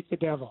could defeat the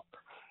devil.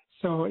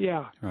 So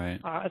yeah, right.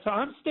 So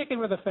I'm sticking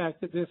with the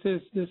fact that this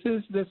is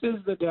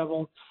the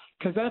devil,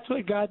 because that's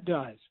what God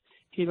does.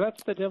 He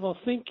lets the devil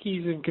think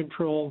he's in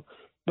control,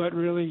 but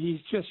really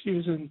he's just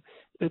using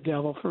the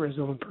devil for his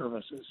own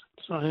purposes.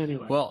 So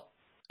anyway. Well,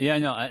 yeah,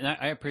 no,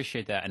 I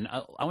appreciate that, and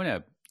I want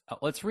to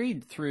Let's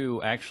read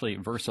through actually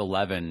verse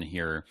 11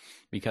 here,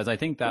 because I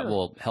think that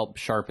will help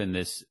sharpen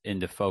this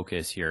into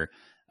focus here.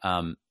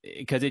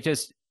 Because it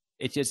just,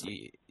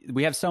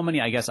 we have so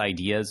many, I guess,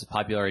 ideas,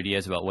 popular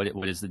ideas about what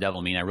does the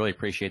devil mean. I really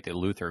appreciate the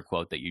Luther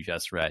quote that you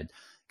just read,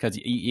 because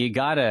you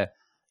gotta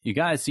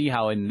see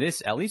how in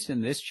this, at least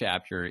in this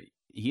chapter,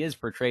 he is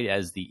portrayed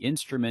as the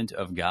instrument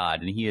of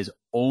God, and he is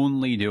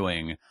only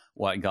doing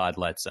what God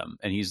lets him,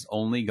 and he's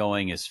only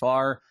going as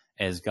far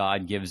as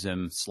God gives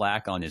him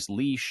slack on his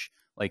leash.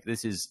 Like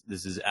this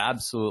is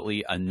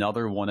absolutely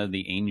another one of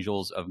the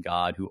angels of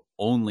God who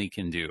only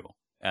can do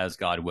as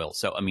God will.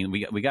 So, I mean,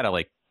 we got to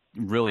like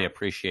really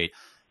appreciate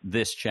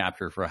this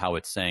chapter for how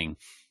it's saying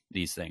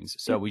these things.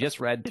 So we just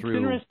read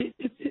through.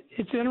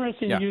 It's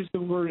interesting to use the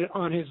word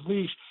on his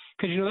leash,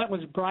 because, that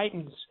was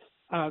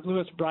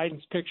Louis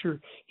Brighton's picture.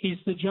 He's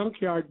the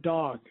junkyard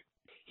dog.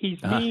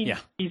 He's mean.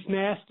 He's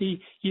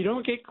nasty. You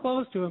don't get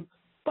close to him,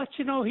 but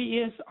he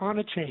is on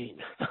a chain.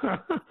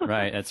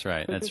 Right. That's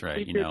right. That's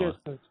right.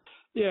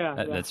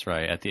 That's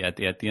right. At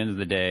the end of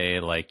the day,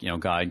 like,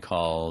 God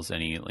calls,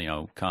 and he,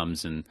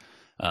 comes and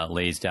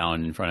lays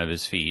down in front of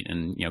his feet,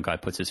 and,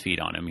 God puts his feet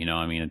on him,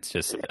 I mean, it's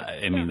just,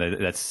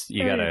 that's,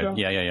 you gotta,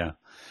 yeah.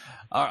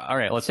 All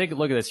right. Let's take a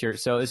look at this here.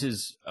 So this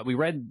is, we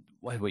read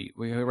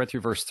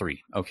through verse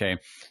 3. Okay.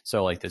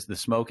 So like this, the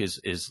smoke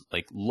is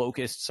like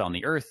locusts on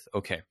the earth.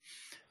 Okay.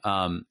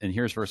 And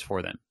here's verse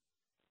 4 then.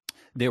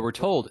 They were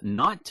told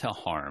not to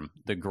harm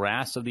the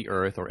grass of the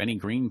earth or any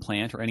green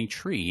plant or any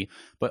tree,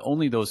 but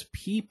only those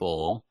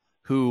people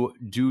who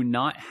do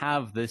not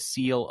have the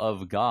seal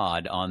of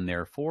God on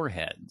their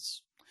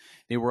foreheads.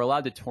 They were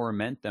allowed to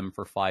torment them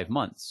for 5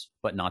 months,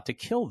 but not to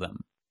kill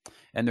them.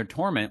 And their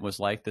torment was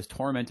like the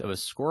torment of a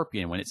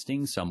scorpion when it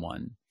stings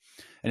someone.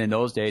 And in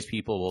those days,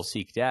 people will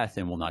seek death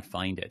and will not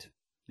find it.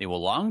 They will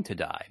long to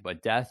die,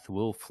 but death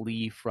will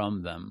flee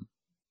from them.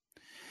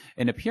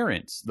 In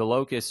appearance, the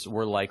locusts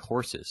were like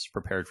horses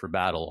prepared for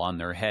battle. On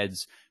their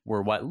heads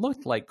were what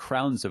looked like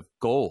crowns of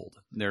gold.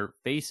 Their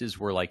faces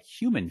were like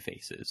human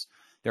faces,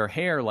 their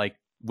hair like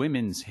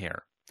women's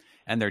hair,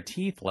 and their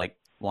teeth like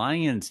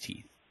lions'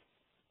 teeth.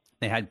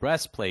 They had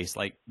breastplates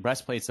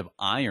of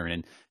iron,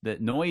 and the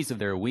noise of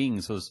their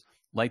wings was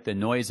like the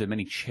noise of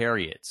many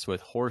chariots with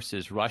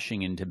horses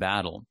rushing into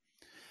battle.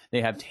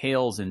 They have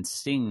tails and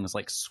stings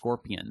like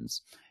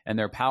scorpions, and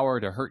their power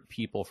to hurt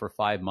people for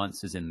 5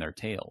 months is in their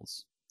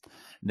tails.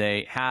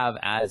 They have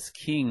as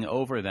king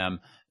over them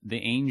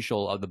the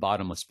angel of the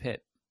bottomless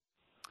pit.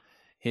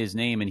 His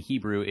name in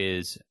Hebrew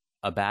is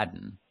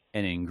Abaddon,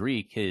 and in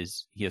Greek he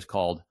is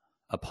called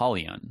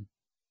Apollyon.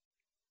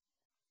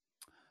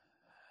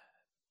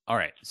 All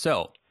right,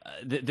 so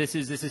this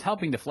is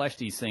helping to flesh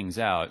these things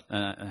out.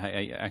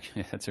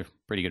 Actually, that's a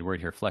pretty good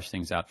word here, flesh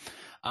things out,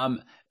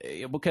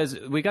 because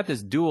we got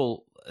this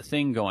dual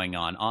thing going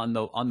on. On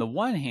the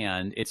one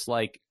hand, it's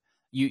like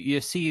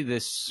you see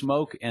this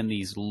smoke and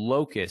these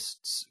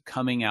locusts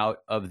coming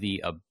out of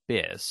the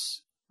abyss,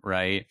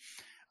 right?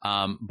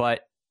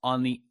 But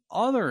on the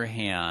other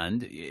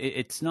hand,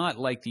 it's not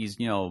like these,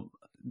 on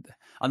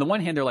the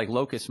one hand, they're like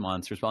locust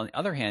monsters, but on the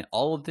other hand,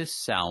 all of this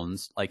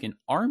sounds like an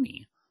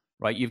army,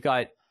 right? You've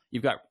got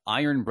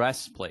iron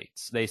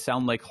breastplates. They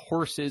sound like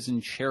horses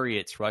and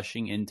chariots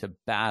rushing into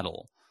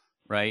battle,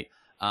 right?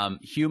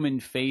 Human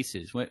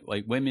faces,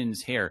 like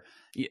women's hair.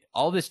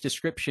 All this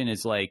description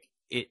is like,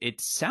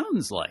 it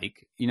sounds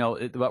like,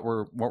 what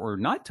we're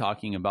not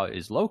talking about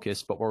is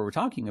locusts, but what we're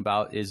talking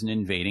about is an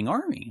invading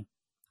army.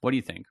 What do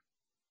you think?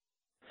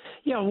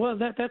 Yeah, well,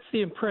 that's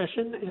the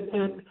impression,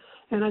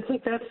 and I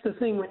think that's the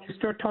thing. When you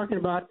start talking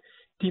about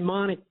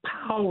demonic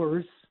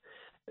powers,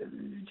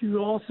 you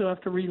also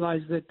have to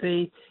realize that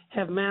they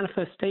have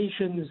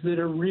manifestations that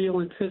are real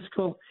and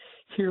physical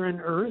here on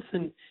Earth,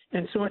 and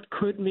so it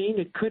could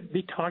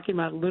be talking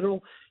about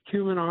literal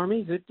human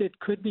armies. It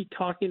could be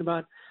talking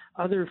about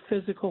other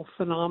physical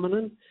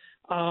phenomenon.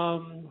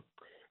 The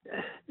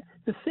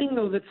thing,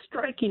 though, that's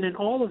striking in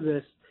all of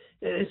this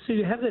is, so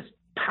you have this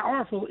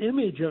powerful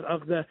image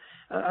of the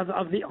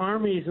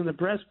armies and the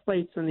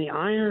breastplates and the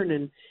iron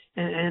and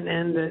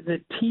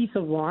the teeth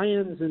of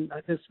lions, and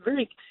this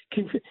very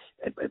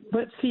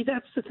but see,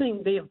 that's the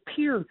thing, they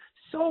appear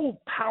so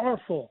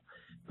powerful,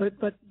 but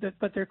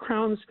their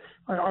crowns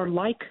are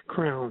like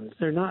crowns.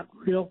 They're not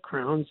real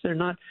crowns. They're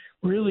not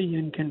really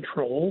in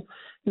control.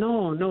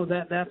 No,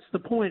 that's the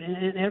point.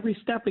 And every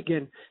step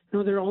again,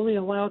 they're only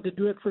allowed to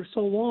do it for so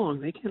long.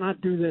 They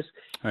cannot do this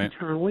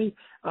eternally.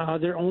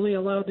 They're only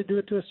allowed to do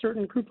it to a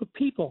certain group of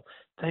people.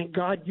 Thank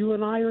God you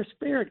and I are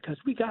spared, because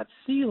we got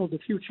sealed a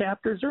few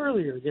chapters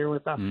earlier there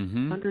with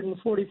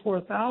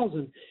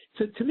 144,000.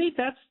 So to me,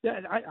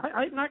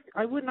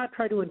 I would not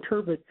try to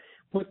interpret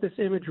what this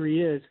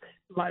imagery is.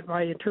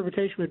 My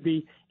interpretation would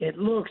be, it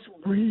looks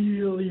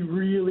really,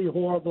 really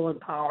horrible and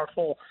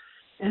powerful.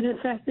 And in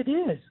fact, it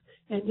is.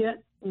 And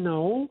yet,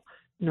 no,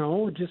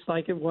 just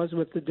like it was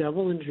with the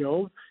devil and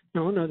Job,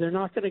 no, they're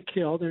not going to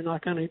kill. They're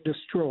not going to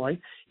destroy,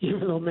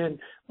 even though men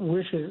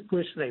wish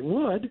they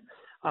would.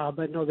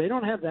 But no, they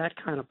don't have that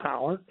kind of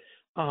power.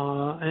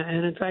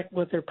 And in fact,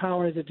 what their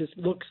power is, it just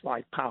looks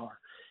like power.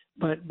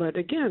 But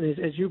again,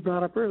 as you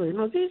brought up earlier,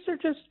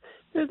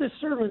 they're the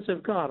servants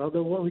of God.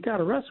 Although what we got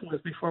to wrestle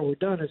with before we're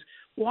done is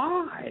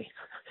why?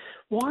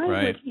 Why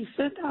would he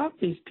send out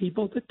these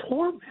people to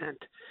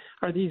torment,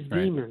 or these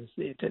demons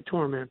to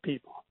torment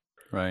people?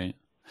 Right.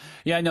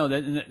 Yeah, no,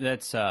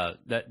 that's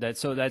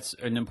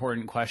an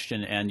important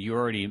question, and you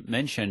already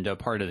mentioned a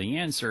part of the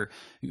answer.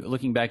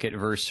 Looking back at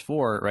verse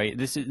 4, right?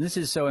 This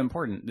is so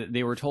important.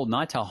 They were told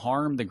not to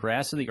harm the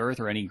grass of the earth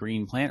or any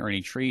green plant or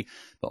any tree,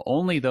 but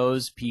only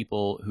those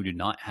people who do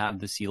not have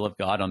the seal of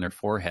God on their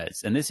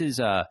foreheads. And this is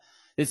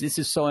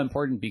so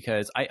important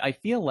because I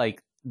feel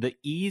like the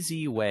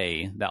easy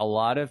way that a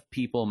lot of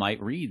people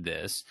might read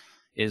this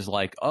is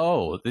like,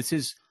 oh, this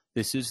is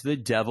the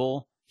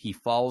devil. He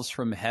falls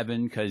from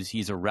heaven because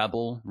he's a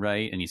rebel,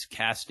 right? And he's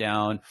cast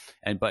down.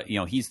 But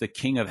he's the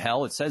king of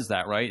hell. It says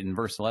that, right? In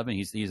verse 11,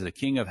 he's the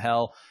king of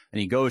hell,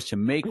 and he goes to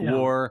make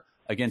war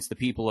against the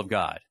people of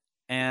God.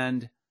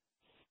 And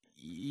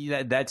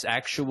that's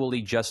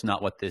actually just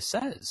not what this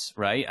says,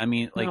 right? I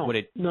mean, what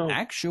it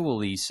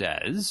actually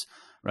says,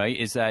 right,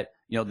 is that,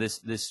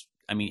 this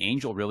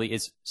angel really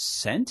is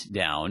sent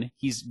down.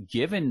 He's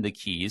given the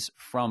keys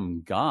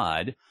from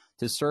God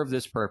to serve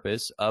this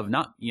purpose of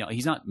not,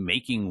 he's not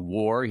making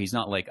war. He's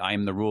not like,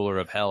 I'm the ruler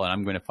of hell and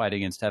I'm going to fight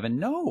against heaven.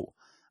 No,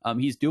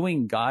 he's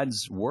doing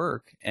God's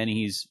work, and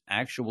he's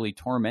actually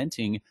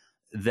tormenting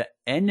the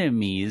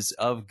enemies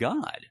of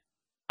God.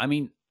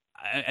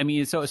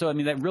 So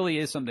that really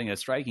is something that's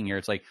striking here.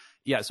 It's like,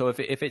 so if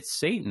it's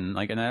Satan,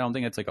 and I don't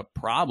think it's like a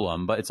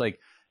problem, but it's like,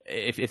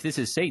 if this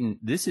is Satan,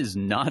 this is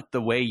not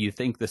the way you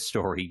think the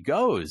story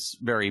goes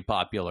very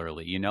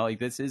popularly.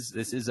 This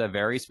is a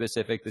very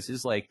specific, this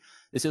is like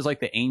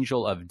the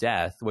angel of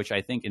death, which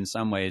I think in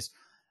some ways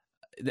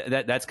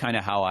that's kind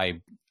of how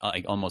I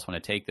almost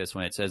want to take this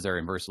when it says there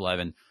in verse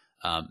 11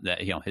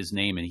 that his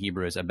name in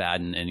Hebrew is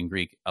Abaddon and in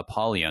Greek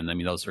Apollyon.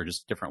 Those are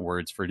just different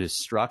words for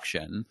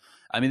destruction.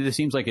 This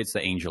seems like it's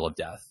the angel of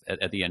death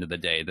at the end of the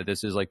day, that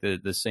this is like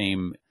the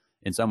same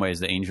in some ways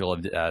the angel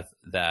of death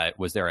that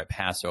was there at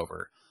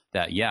Passover.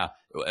 That,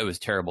 it was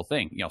a terrible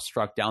thing,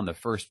 struck down the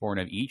firstborn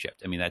of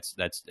Egypt.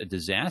 That's a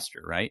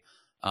disaster, right?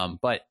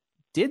 But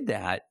did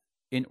that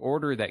in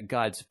order that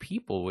God's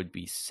people would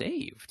be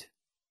saved.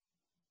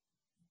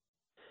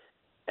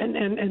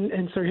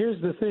 And so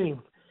here's the thing.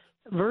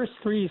 Verse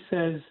 3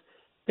 says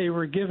they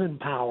were given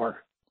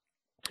power.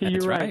 So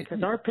you're right,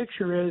 because our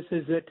picture is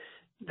that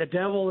the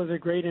devil is a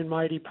great and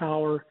mighty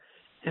power,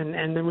 and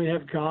then we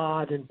have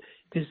God and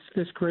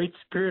this great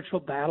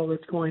spiritual battle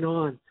that's going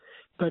on.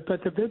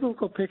 But the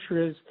biblical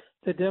picture is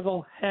the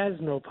devil has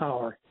no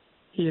power.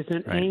 He is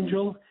an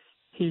angel.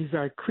 He's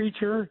a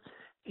creature.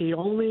 He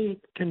only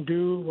can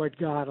do what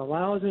God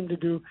allows him to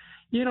do.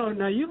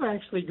 Now you've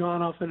actually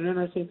gone off on an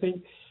interesting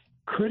thing.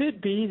 Could it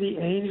be the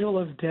angel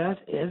of death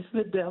is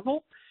the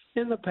devil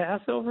in the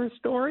Passover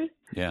story?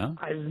 Yeah.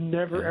 I've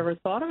never ever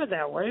thought of it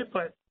that way,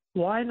 but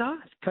why not?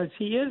 Because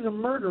he is a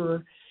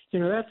murderer.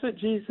 That's what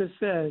Jesus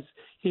says.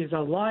 He's a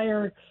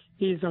liar.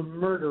 He's a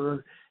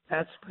murderer.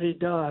 That's what he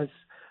does.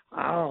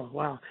 Oh,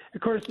 wow.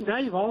 Of course, now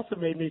you've also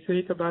made me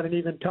think about an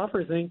even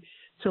tougher thing.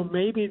 So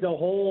maybe the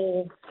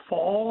whole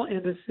fall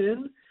into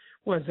sin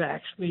was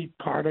actually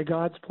part of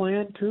God's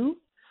plan, too?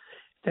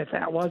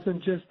 That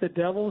wasn't just the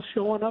devil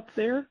showing up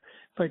there,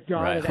 but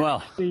God had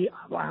actually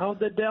allowed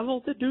the devil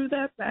to do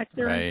that back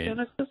there in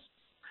Genesis?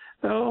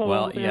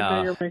 Oh, man,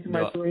 now you're making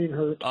my brain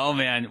hurt. Oh,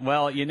 man.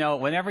 Well,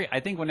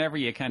 whenever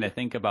you kind of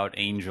think about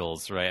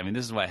angels, right?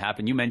 This is what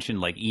happened. You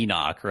mentioned like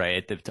Enoch,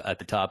 right, at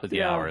the top of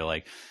the hour.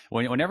 Like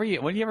whenever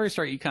you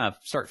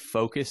start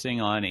focusing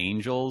on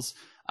angels,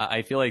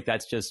 I feel like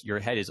that's just, your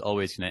head is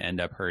always going to end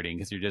up hurting,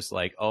 because you're just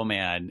like, oh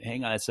man,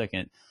 hang on a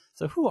second.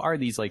 So who are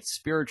these like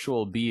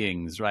spiritual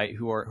beings, right?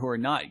 Who are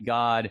not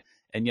God,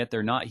 and yet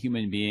they're not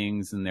human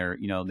beings, and they're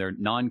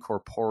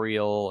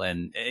non-corporeal,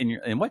 and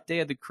what day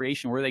of the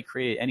creation were they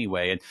created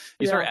anyway? And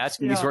you start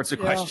asking these sorts of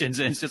questions,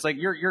 and it's just like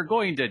you're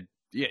going to,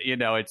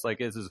 it's like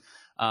this is,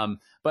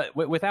 but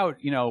without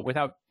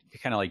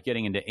kind of like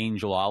getting into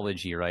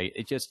angelology, right?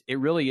 It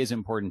really is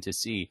important to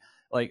see,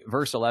 like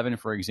verse 11,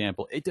 for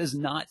example, it does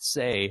not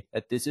say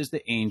that this is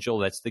the angel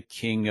that's the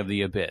king of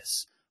the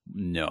abyss.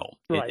 No,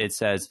 it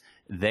says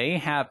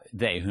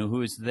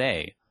who is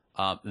they?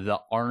 The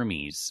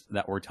armies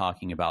that we're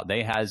talking about.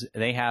 They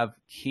have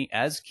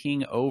as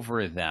king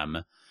over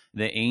them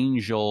the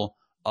angel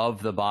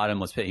of the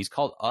bottomless pit. He's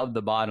called of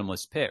the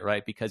bottomless pit,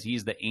 right? Because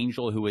he's the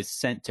angel who is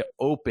sent to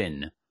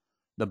open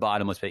the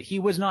bottomless pit. He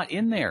was not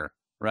in there,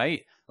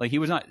 right? Like he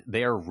was not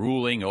there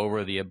ruling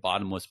over the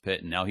bottomless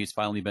pit, and now he's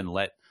finally been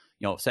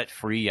set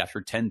free after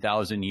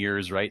 10,000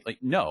 years, right? Like,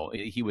 no,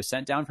 he was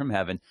sent down from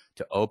heaven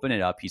to open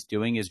it up. He's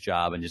doing his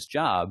job, and his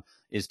job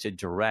is to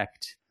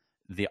direct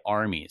the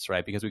armies,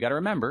 right? Because we got to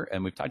remember,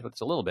 and we've talked about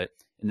this a little bit,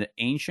 in the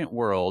ancient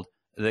world,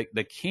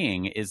 the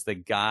king is the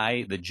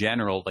guy, the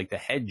general, like the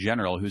head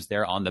general who's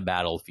there on the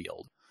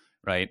battlefield,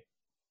 right?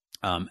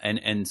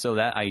 And so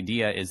that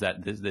idea is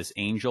that this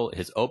angel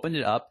has opened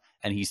it up,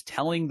 and he's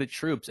telling the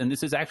troops, and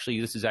this is actually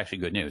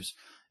good news.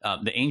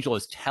 The angel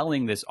is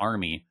telling this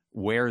army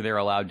where they're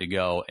allowed to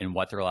go and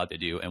what they're allowed to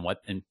do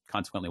and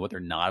consequently what they're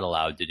not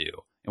allowed to do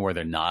and where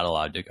they're not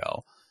allowed to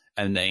go.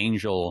 And the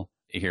angel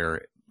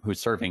here who's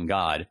serving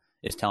God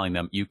is telling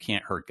them, you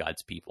can't hurt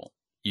God's people.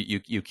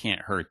 You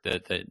can't hurt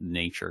the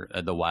nature,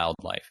 the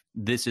wildlife.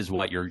 This is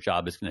what your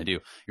job is going to do.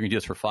 You're going to do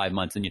this for 5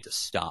 months and you have to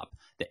stop.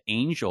 The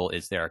angel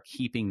is there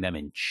keeping them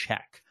in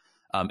check.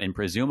 And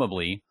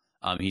presumably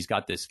he's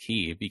got this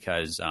key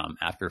because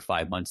after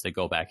 5 months, they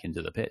go back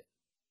into the pit.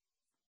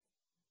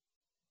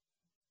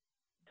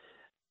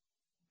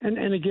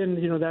 And again,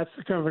 that's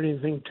the comforting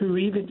thing too.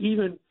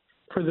 Even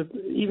for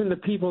the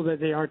people that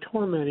they are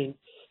tormenting,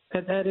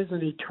 that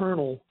isn't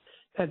eternal.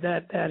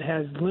 That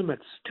has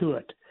limits to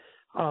it.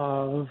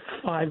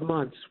 5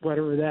 months,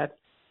 whatever that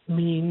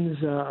means.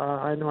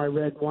 I know I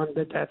read one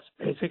that's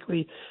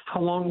basically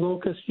how long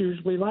locusts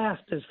usually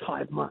last is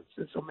 5 months,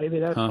 and so maybe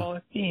that's all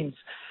it means.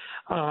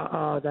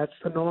 That's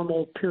the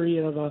normal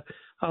period of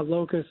a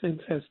locust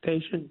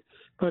infestation.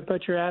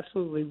 But you're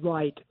absolutely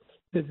right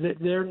that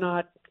they're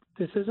not.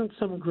 This isn't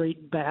some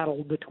great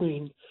battle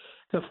between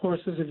the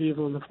forces of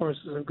evil and the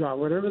forces of God.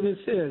 Whatever this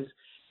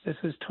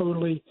is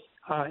totally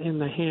in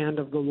the hand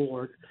of the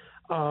Lord.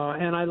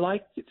 And I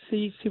like to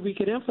see we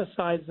could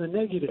emphasize the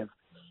negative,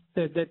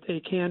 that they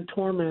can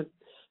torment,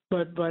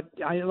 but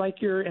I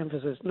like your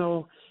emphasis.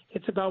 No,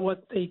 it's about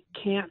what they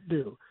can't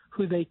do,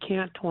 who they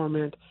can't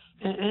torment.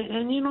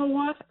 And you know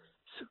what?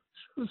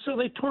 So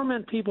they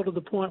torment people to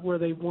the point where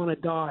they want to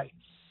die.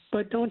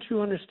 But don't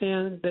you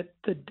understand that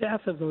the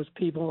death of those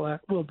people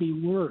will be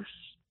worse?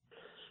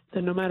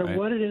 That no matter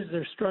what it is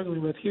they're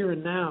struggling with here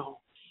and now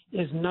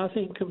is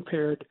nothing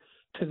compared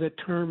to the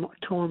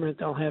torment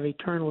they'll have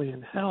eternally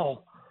in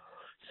hell.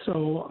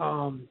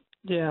 So,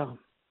 yeah.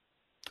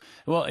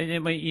 Well,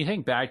 you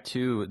think back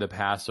to the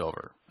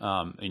Passover,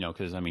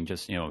 because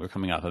we're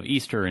coming off of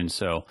Easter, and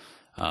so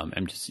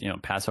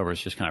Passover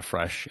is just kind of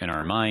fresh in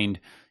our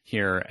mind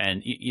here.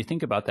 And you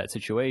think about that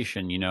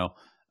situation,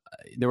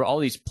 there were all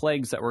these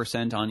plagues that were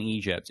sent on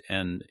Egypt,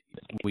 and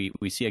we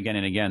see again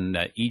and again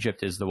that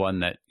Egypt is the one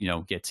that,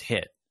 gets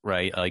hit,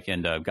 right?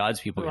 And God's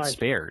people get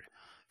spared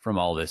from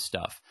all this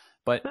stuff.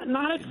 But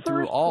not at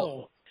first,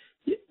 though.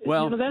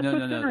 Well, that's no,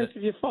 what's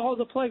interesting. If you follow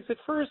the plagues, at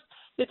first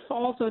it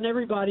falls on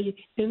everybody,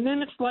 and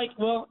then it's like,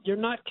 well, you're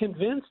not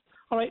convinced.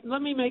 All right,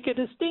 let me make a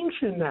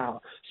distinction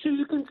now, so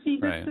you can see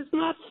this is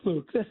not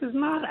fluke. This is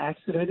not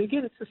accident.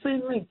 Again, it's the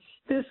same thing.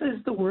 This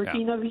is the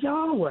working of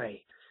Yahweh.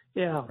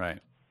 Yeah. Right.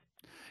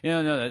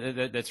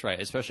 That's right.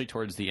 Especially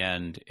towards the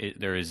end,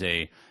 there is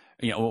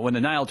when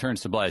the Nile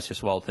turns to blood, it's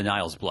just, the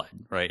Nile's blood,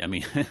 right? I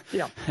mean,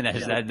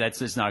 that's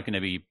just not going to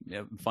be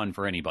fun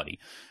for anybody.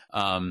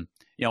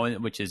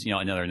 Which is,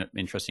 another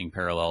interesting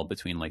parallel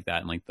between like that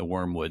and like the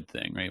wormwood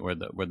thing, right? Where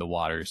the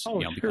waters,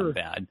 become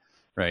bad,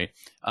 right?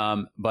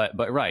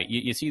 But right,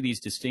 you see these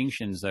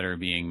distinctions that are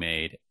being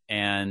made,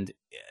 and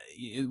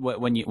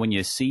when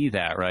you see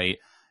that, right?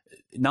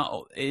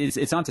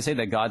 It's not to say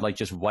that God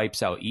just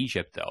wipes out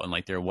Egypt though,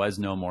 and there was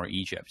no more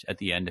Egypt at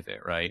the end of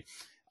it, right?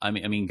 I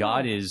mean,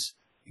 God is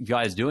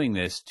doing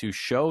this to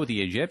show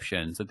the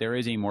Egyptians that there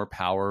is a more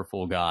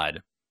powerful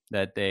God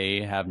that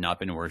they have not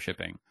been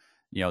worshiping.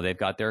 They've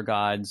got their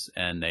gods,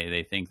 and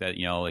they think that,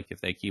 if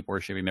they keep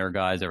worshiping their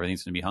gods,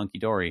 everything's going to be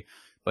hunky-dory.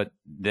 But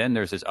then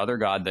there's this other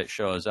God that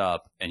shows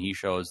up, and he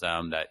shows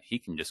them that he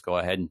can just go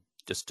ahead and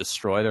just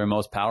destroy their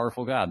most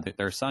powerful God,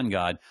 their sun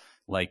God,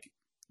 like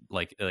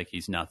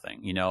he's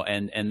nothing,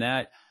 and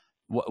that,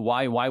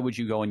 why would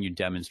you go and you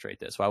demonstrate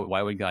this?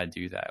 Why would God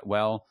do that?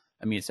 Well,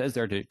 I mean, it says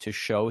there to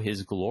show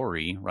his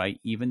glory, right,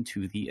 even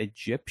to the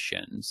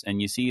Egyptians.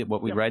 And you see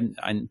what we read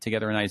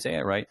together in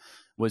Isaiah, right,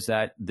 was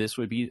that this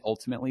would be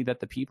ultimately that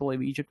the people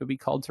of Egypt would be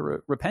called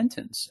to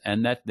repentance,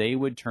 and that they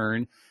would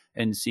turn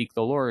and seek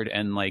the Lord.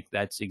 And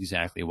that's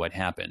exactly what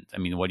happened. I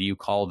mean, what do you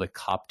call the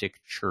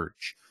Coptic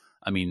church?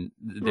 I mean,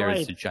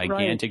 there's a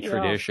gigantic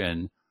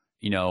tradition,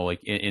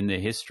 in the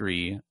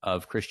history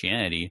of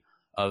Christianity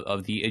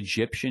of the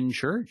Egyptian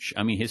church.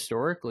 I mean,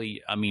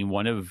 historically,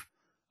 one of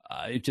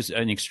just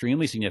an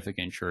extremely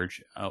significant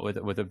church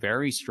with a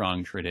very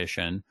strong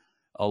tradition,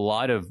 a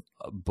lot of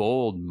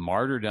bold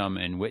martyrdom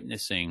and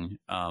witnessing,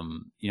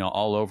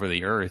 all over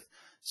the earth.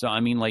 So,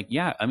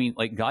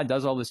 God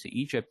does all this to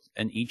Egypt,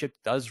 and Egypt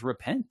does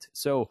repent.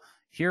 So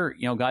here,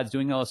 God's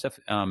doing all this stuff,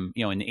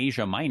 in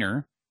Asia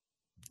Minor,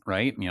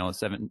 right?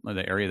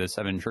 The area of the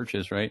 7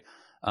 churches, right?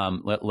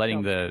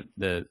 Letting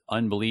the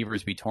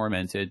unbelievers be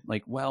tormented.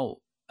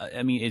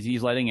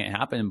 He's letting it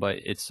happen, but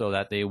it's so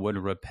that they would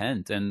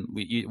repent. And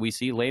we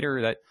see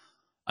later that,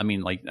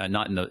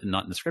 not in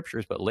the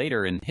scriptures, but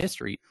later in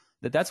history,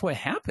 that's what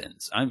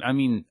happens.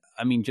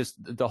 Just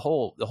the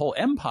whole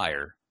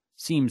empire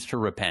seems to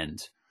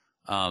repent.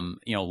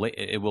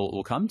 It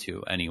will come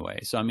to anyway.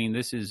 So,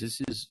 this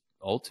is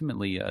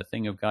ultimately a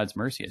thing of God's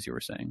mercy, as you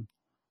were saying.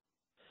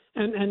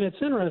 And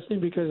it's interesting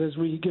because as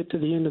we get to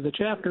the end of the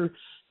chapter,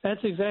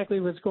 that's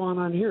exactly what's going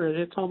on here.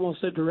 It's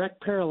almost a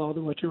direct parallel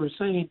to what you were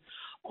saying.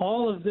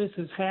 All of this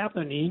is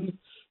happening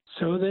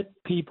so that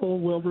people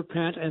will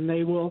repent and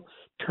they will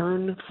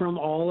turn from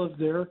all of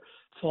their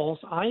false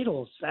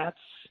idols. That's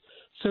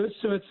So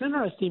it's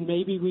interesting.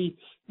 Maybe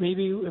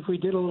if we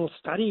did a little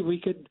study, we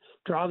could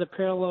draw the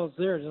parallels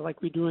there, just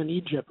like we do in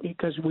Egypt,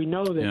 because we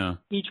know that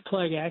each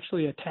plague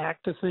actually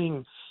attacked a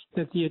thing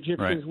that the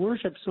Egyptians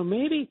worshipped. So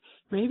maybe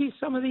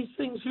some of these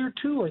things here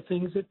too are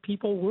things that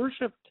people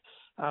worshipped,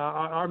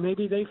 or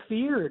maybe they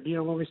feared.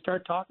 When we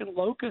start talking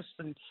locusts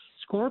and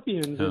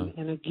scorpions,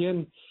 and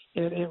again,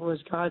 it was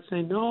God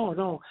saying,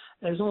 no,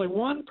 there's only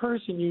one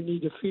person you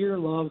need to fear,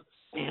 love,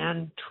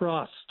 and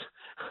trust.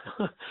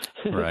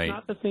 It's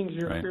not the things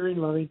you're fearing,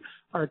 loving,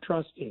 or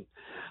trusting.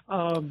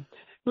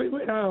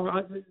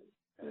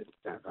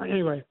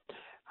 Anyway,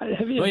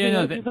 have you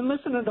been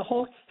listening to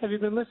Hulk? Have you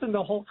been listening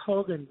to Hulk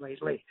Hogan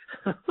lately?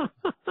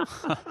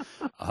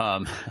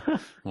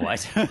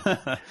 What?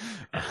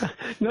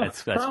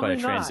 That's quite a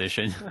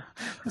transition.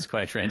 That's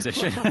quite a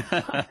transition.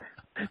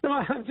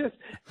 No,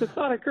 the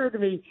thought occurred to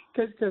me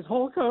because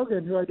Hulk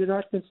Hogan, who I do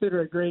not consider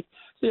a great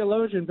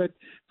theologian, but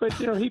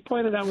he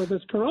pointed out with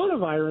this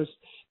coronavirus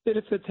that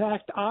it's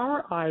attacked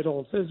our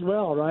idols as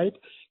well, right?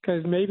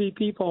 Because maybe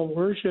people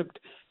worshipped,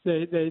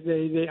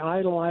 they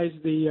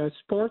idolized the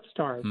sports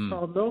stars.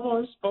 So no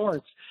more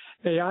sports.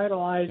 They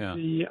idolized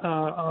the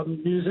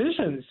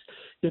musicians,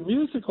 the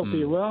musical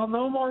people. Well,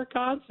 no more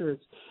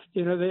concerts.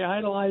 They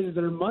idolized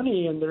their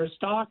money and their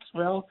stocks.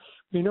 Well,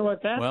 you know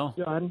what that's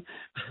done.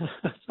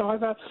 So I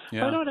thought,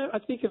 I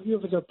think of you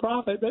as a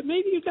prophet, but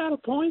maybe you got a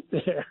point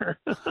there.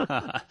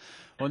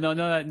 Well,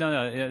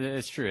 no,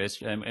 it's true.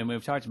 And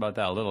we've talked about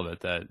that a little bit.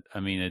 That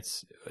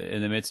it's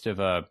in the midst of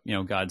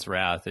God's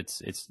wrath.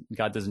 It's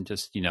God doesn't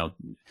just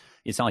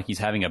it's not like he's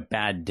having a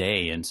bad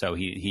day and so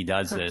he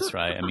does this,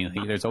 right?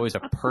 There's always a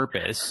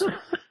purpose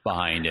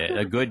behind it,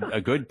 a good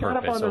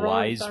purpose, a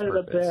wise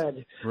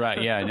purpose.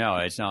 Right? Yeah. No,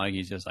 it's not like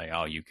he's just like,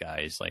 oh, you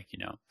guys,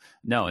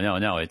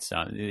 no. It's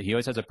he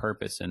always has a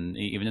purpose, and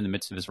even in the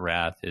midst of his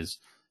wrath, his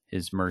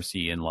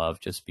mercy and love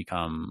just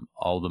become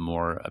all the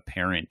more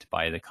apparent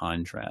by the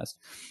contrast.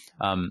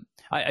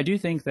 I do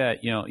think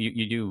that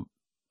you do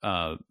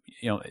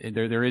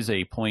there is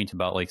a point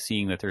about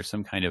seeing that there's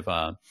some kind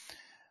of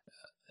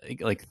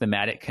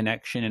thematic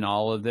connection in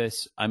all of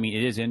this.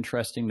 It is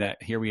interesting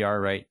that here we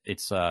are, right?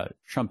 It's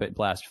trumpet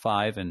blast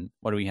 5, and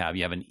what do we have?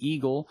 You have an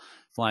eagle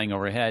flying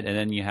overhead, and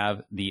then you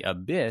have the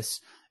abyss.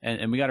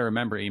 And we got to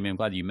remember, Amy, I'm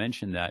glad you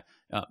mentioned that.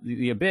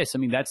 The abyss,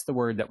 that's the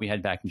word that we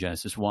had back in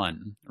Genesis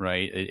 1,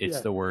 right?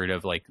 It's the word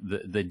of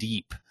the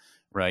deep,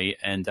 right?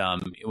 And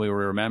we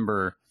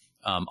remember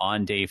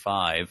on day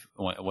 5,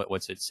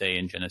 what's it say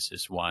in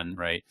Genesis 1,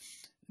 right?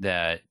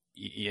 That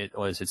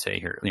what does it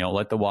say here?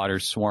 Let the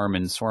waters swarm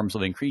and swarms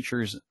of living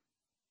creatures,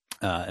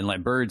 and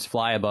let birds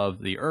fly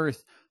above the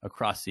earth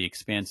across the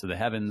expanse of the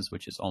heavens,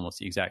 which is almost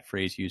the exact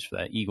phrase used for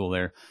that eagle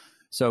there.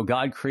 So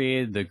God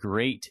created the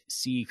great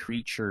sea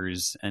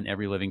creatures and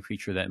every living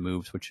creature that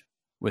moves,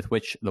 with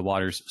which the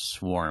waters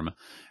swarm,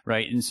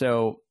 right? And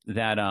so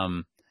that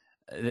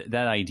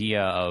that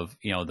idea of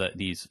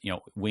these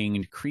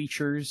winged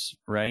creatures,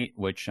 right?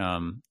 Which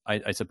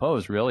I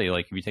suppose really,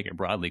 if you take it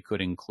broadly, could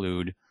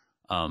include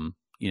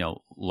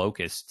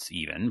locusts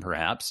even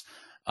perhaps.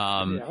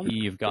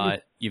 You've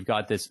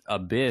got this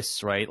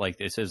abyss, right?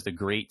 This is the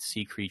great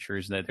sea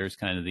creatures. That there's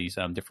kind of these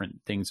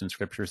different things in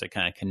scriptures that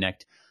kind of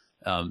connect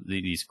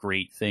these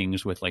great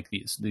things with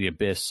the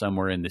abyss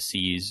somewhere in the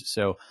seas.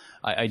 So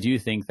I do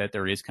think that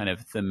there is kind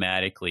of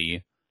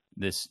thematically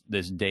this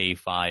day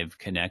 5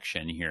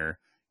 connection here,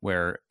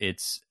 where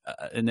it's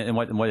and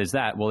what is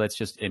that? Well, that's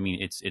just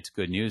it's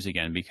good news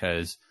again,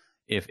 because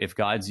if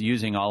God's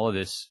using all of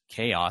this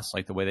chaos,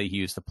 like the way that he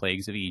used the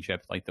plagues of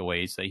Egypt, like the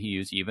ways that he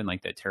used even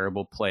that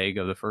terrible plague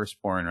of the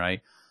firstborn,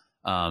 right?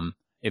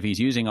 If he's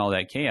using all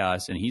that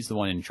chaos and he's the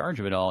one in charge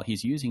of it all,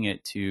 he's using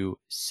it to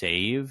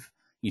save.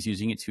 He's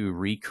using it to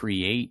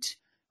recreate,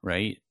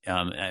 right?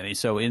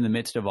 So in the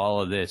midst of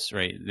all of this,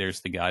 right, there's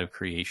the God of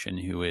creation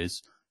who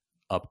is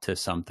up to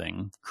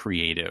something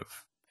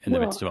creative in the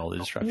midst of all the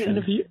destruction. And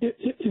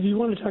if you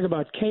want to talk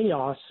about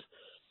chaos,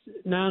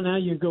 now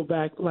you go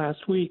back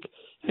last week,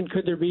 and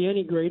could there be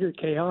any greater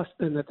chaos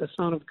than that the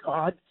Son of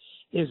God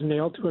is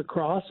nailed to a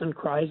cross and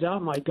cries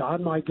out, my God,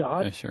 why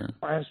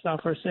hast thou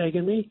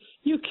forsaken me?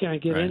 You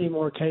can't get any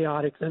more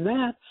chaotic than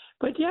that.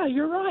 But yeah,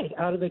 you're right.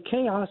 Out of the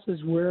chaos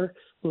is where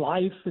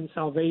life and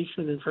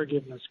salvation and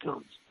forgiveness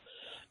comes.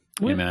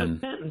 With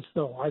repentance,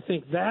 though, I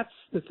think that's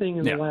the thing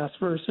in the last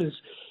verses.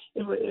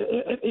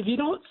 If you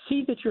don't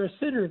see that you're a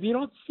sinner, if you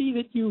don't see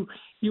that you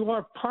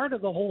are part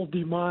of the whole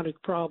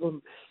demonic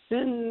problem,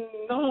 then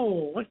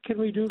no, what can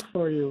we do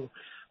for you?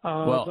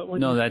 But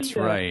when you that's see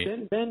that,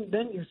 right.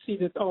 Then you see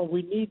that,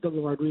 we need the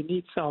Lord, we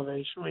need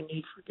salvation, we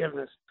need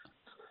forgiveness.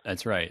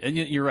 That's right. And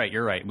you're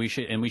right. We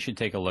should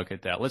take a look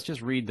at that. Let's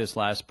just read this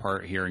last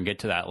part here and get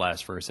to that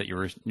last verse that you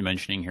were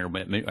mentioning here,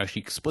 but it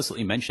actually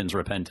explicitly mentions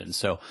repentance.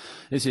 So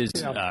this is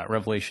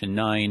Revelation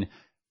 9,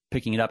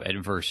 picking it up at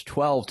verse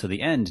 12 to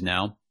the end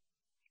now.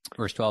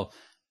 Verse 12,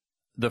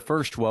 the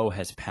first woe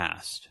has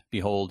passed.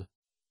 Behold,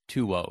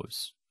 2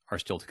 woes are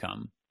still to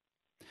come.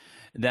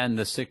 Then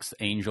the sixth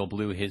angel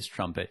blew his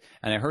trumpet,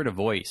 and I heard a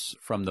voice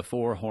from the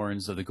four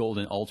horns of the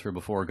golden altar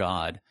before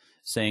God,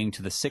 saying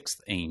to the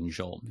sixth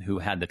angel who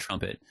had the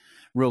trumpet,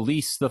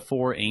 "Release the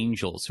four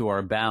angels who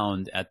are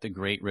bound at the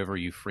great river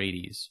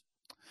Euphrates."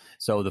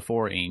 So the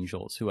four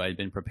angels who had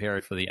been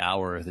prepared for the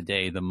hour of the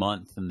day, the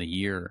month, and the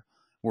year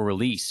were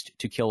released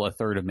to kill a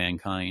third of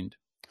mankind.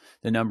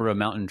 The number of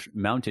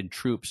mounted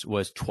troops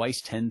was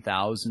twice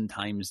 10,000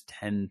 times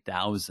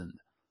 10,000.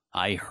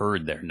 I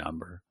heard their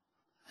number.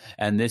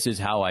 And this is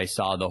how I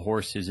saw the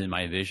horses in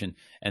my vision,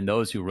 and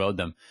those who rode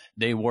them.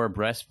 They wore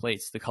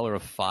breastplates the color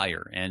of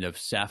fire, and of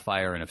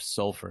sapphire, and of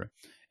sulfur.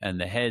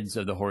 And the heads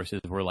of the horses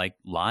were like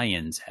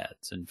lions'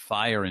 heads, and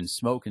fire and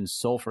smoke and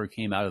sulfur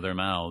came out of their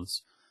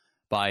mouths.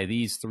 By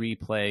these three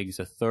plagues,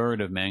 a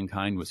third of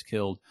mankind was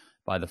killed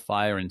by the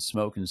fire and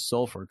smoke and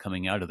sulfur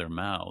coming out of their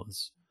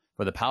mouths.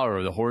 For the power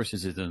of the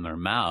horses is in their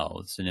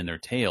mouths and in their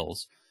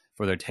tails,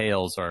 for their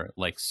tails are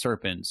like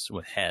serpents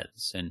with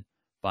heads, and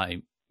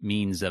by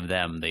means of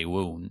them they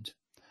wound.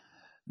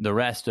 The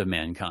rest of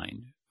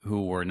mankind,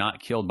 who were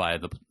not killed by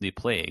the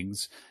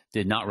plagues,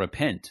 did not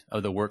repent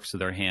of the works of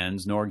their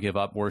hands, nor give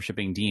up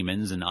worshiping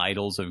demons and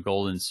idols of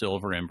gold and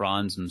silver and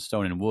bronze and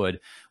stone and wood,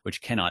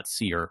 which cannot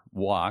see or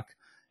walk,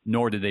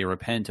 nor did they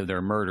repent of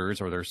their murders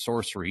or their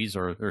sorceries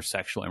or their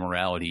sexual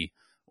immorality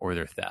or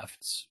their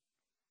thefts.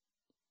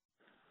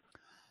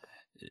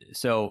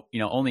 So,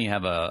 only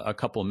have a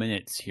couple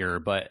minutes here,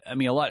 but I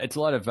mean, it's a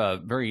lot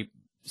of very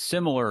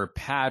similar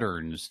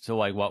patterns to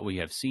like what we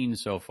have seen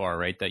so far,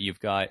 right? That you've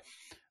got,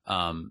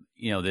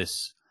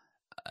 this,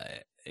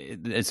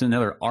 it's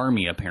another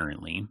army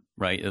apparently,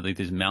 right? Like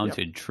these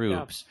mounted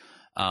troops.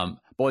 But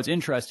what's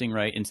interesting,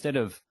 right? Instead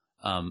of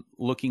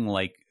looking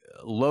like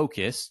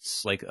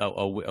locusts, like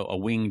a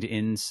winged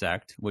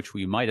insect, which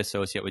we might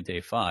associate with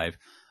day 5,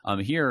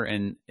 here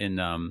in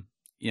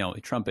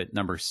trumpet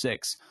number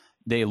 6,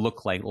 they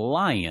look like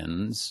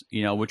lions,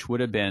 which would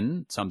have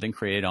been something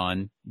created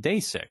on day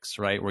 6,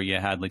 right? Where you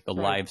had like the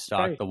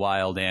livestock, the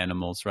wild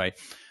animals, right?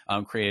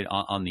 Created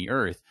on the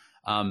earth.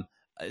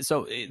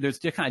 So there's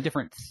kind of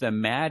different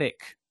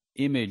thematic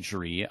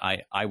imagery,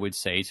 I would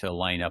say, to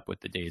line up with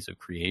the days of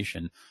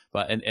creation.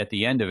 But at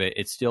the end of it,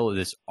 it's still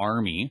this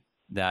army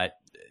that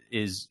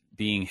is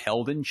being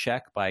held in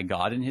check by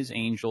God and his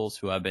angels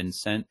who have been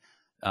sent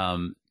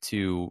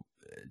to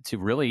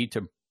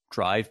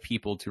drive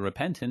people to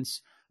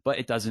repentance.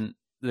 But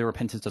the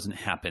repentance doesn't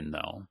happen,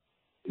 though.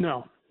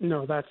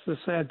 No, that's the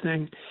sad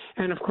thing.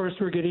 And, of course,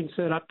 we're getting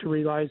set up to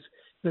realize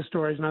the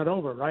story's not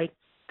over, right?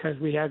 Because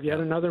we have yet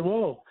another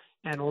woe,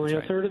 and only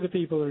a third of the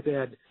people are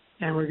dead.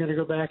 And we're going to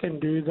go back and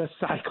do the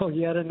cycle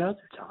yet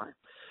another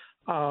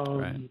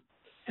time.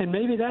 And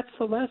maybe that's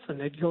the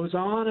lesson. It goes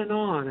on,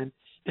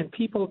 and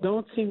people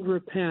don't seem to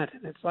repent.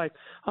 And it's like,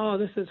 oh,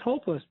 this is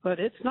hopeless. But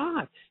it's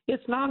not.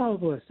 It's not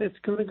hopeless. It's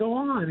going to go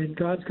on, and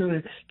God's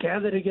going to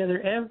gather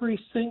together every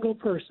single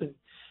person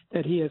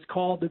that he has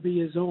called to be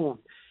his own.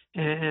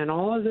 And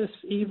all of this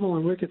evil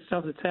and wicked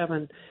stuff that's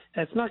happened,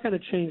 that's not going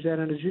to change that.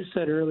 And as you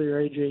said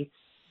earlier, AJ,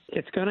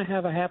 it's going to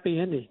have a happy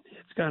ending.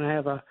 It's going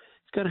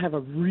to have a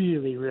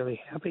really, really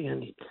happy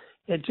ending.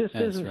 It just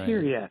isn't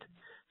here yet.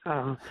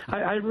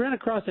 I ran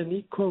across a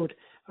neat quote.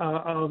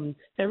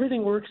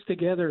 Everything works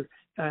together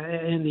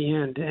in the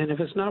end, and if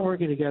it's not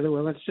working together,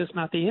 well, it's just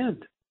not the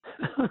end.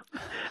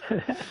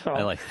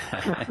 I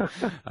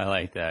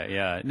like that.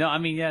 Yeah. No, I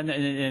mean, and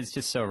it's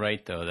just so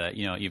right, though, that,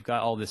 you've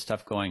got all this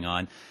stuff going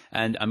on.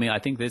 And I mean, I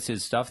think this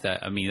is stuff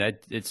that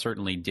it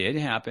certainly did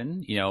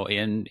happen,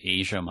 in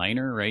Asia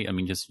Minor, right? I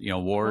mean, just,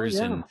 wars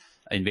and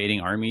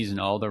invading armies and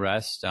all the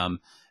rest. And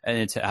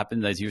it's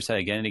happened, as you said,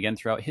 again and again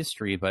throughout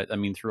history. But I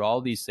mean, through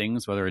all these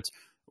things, whether it's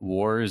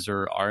wars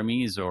or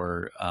armies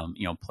or,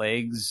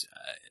 plagues,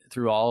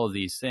 through all of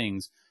these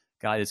things,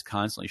 God is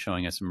constantly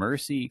showing us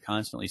mercy,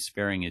 constantly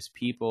sparing his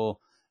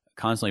people,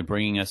 constantly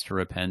bringing us to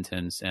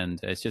repentance. And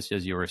it's just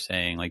as you were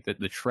saying, like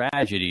the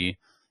tragedy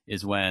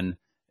is when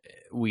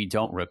we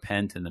don't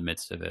repent in the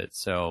midst of it.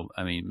 So,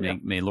 I mean,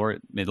 may the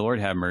Lord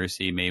have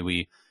mercy. May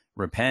we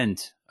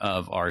repent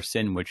of our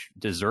sin, which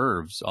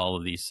deserves all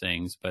of these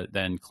things, but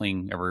then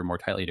cling ever more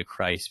tightly to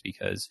Christ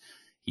because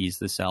he's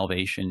the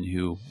salvation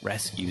who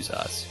rescues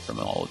us from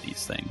all of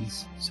these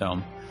things.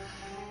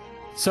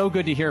 So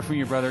good to hear from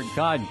you, brother.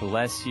 God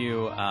bless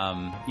you.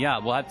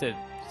 We'll have to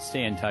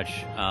stay in touch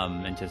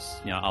and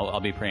just, I'll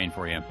be praying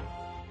for you.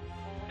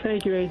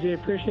 Thank you, AJ.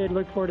 Appreciate it.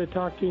 Look forward to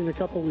talking to you in a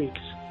couple weeks.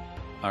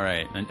 All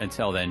right.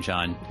 Until then,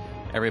 John.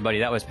 Everybody,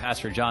 that was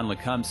Pastor John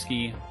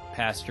Lekumsky,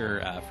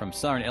 pastor from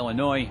Southern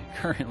Illinois,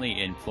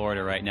 currently in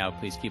Florida right now.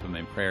 Please keep him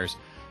in prayers,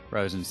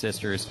 brothers and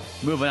sisters.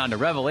 Moving on to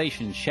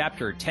Revelation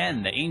chapter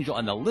 10, the angel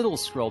and the little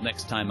scroll,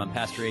 next time on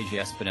Pastor A.J.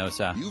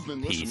 Espinosa. You've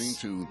been listening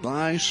to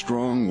Thy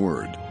Strong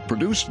Word,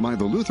 produced by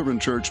the Lutheran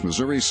Church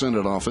Missouri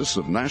Synod Office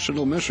of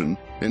National Mission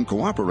in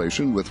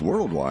cooperation with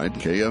Worldwide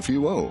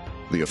KFUO,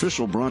 the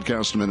official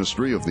broadcast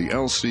ministry of the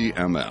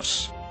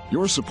LCMS.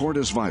 Your support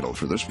is vital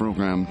for this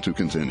program to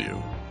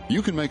continue.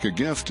 You can make a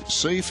gift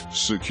safe,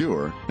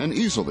 secure, and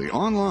easily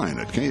online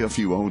at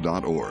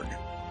kfuo.org.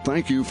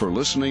 Thank you for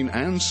listening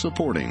and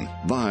supporting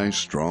Thy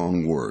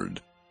Strong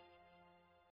Word.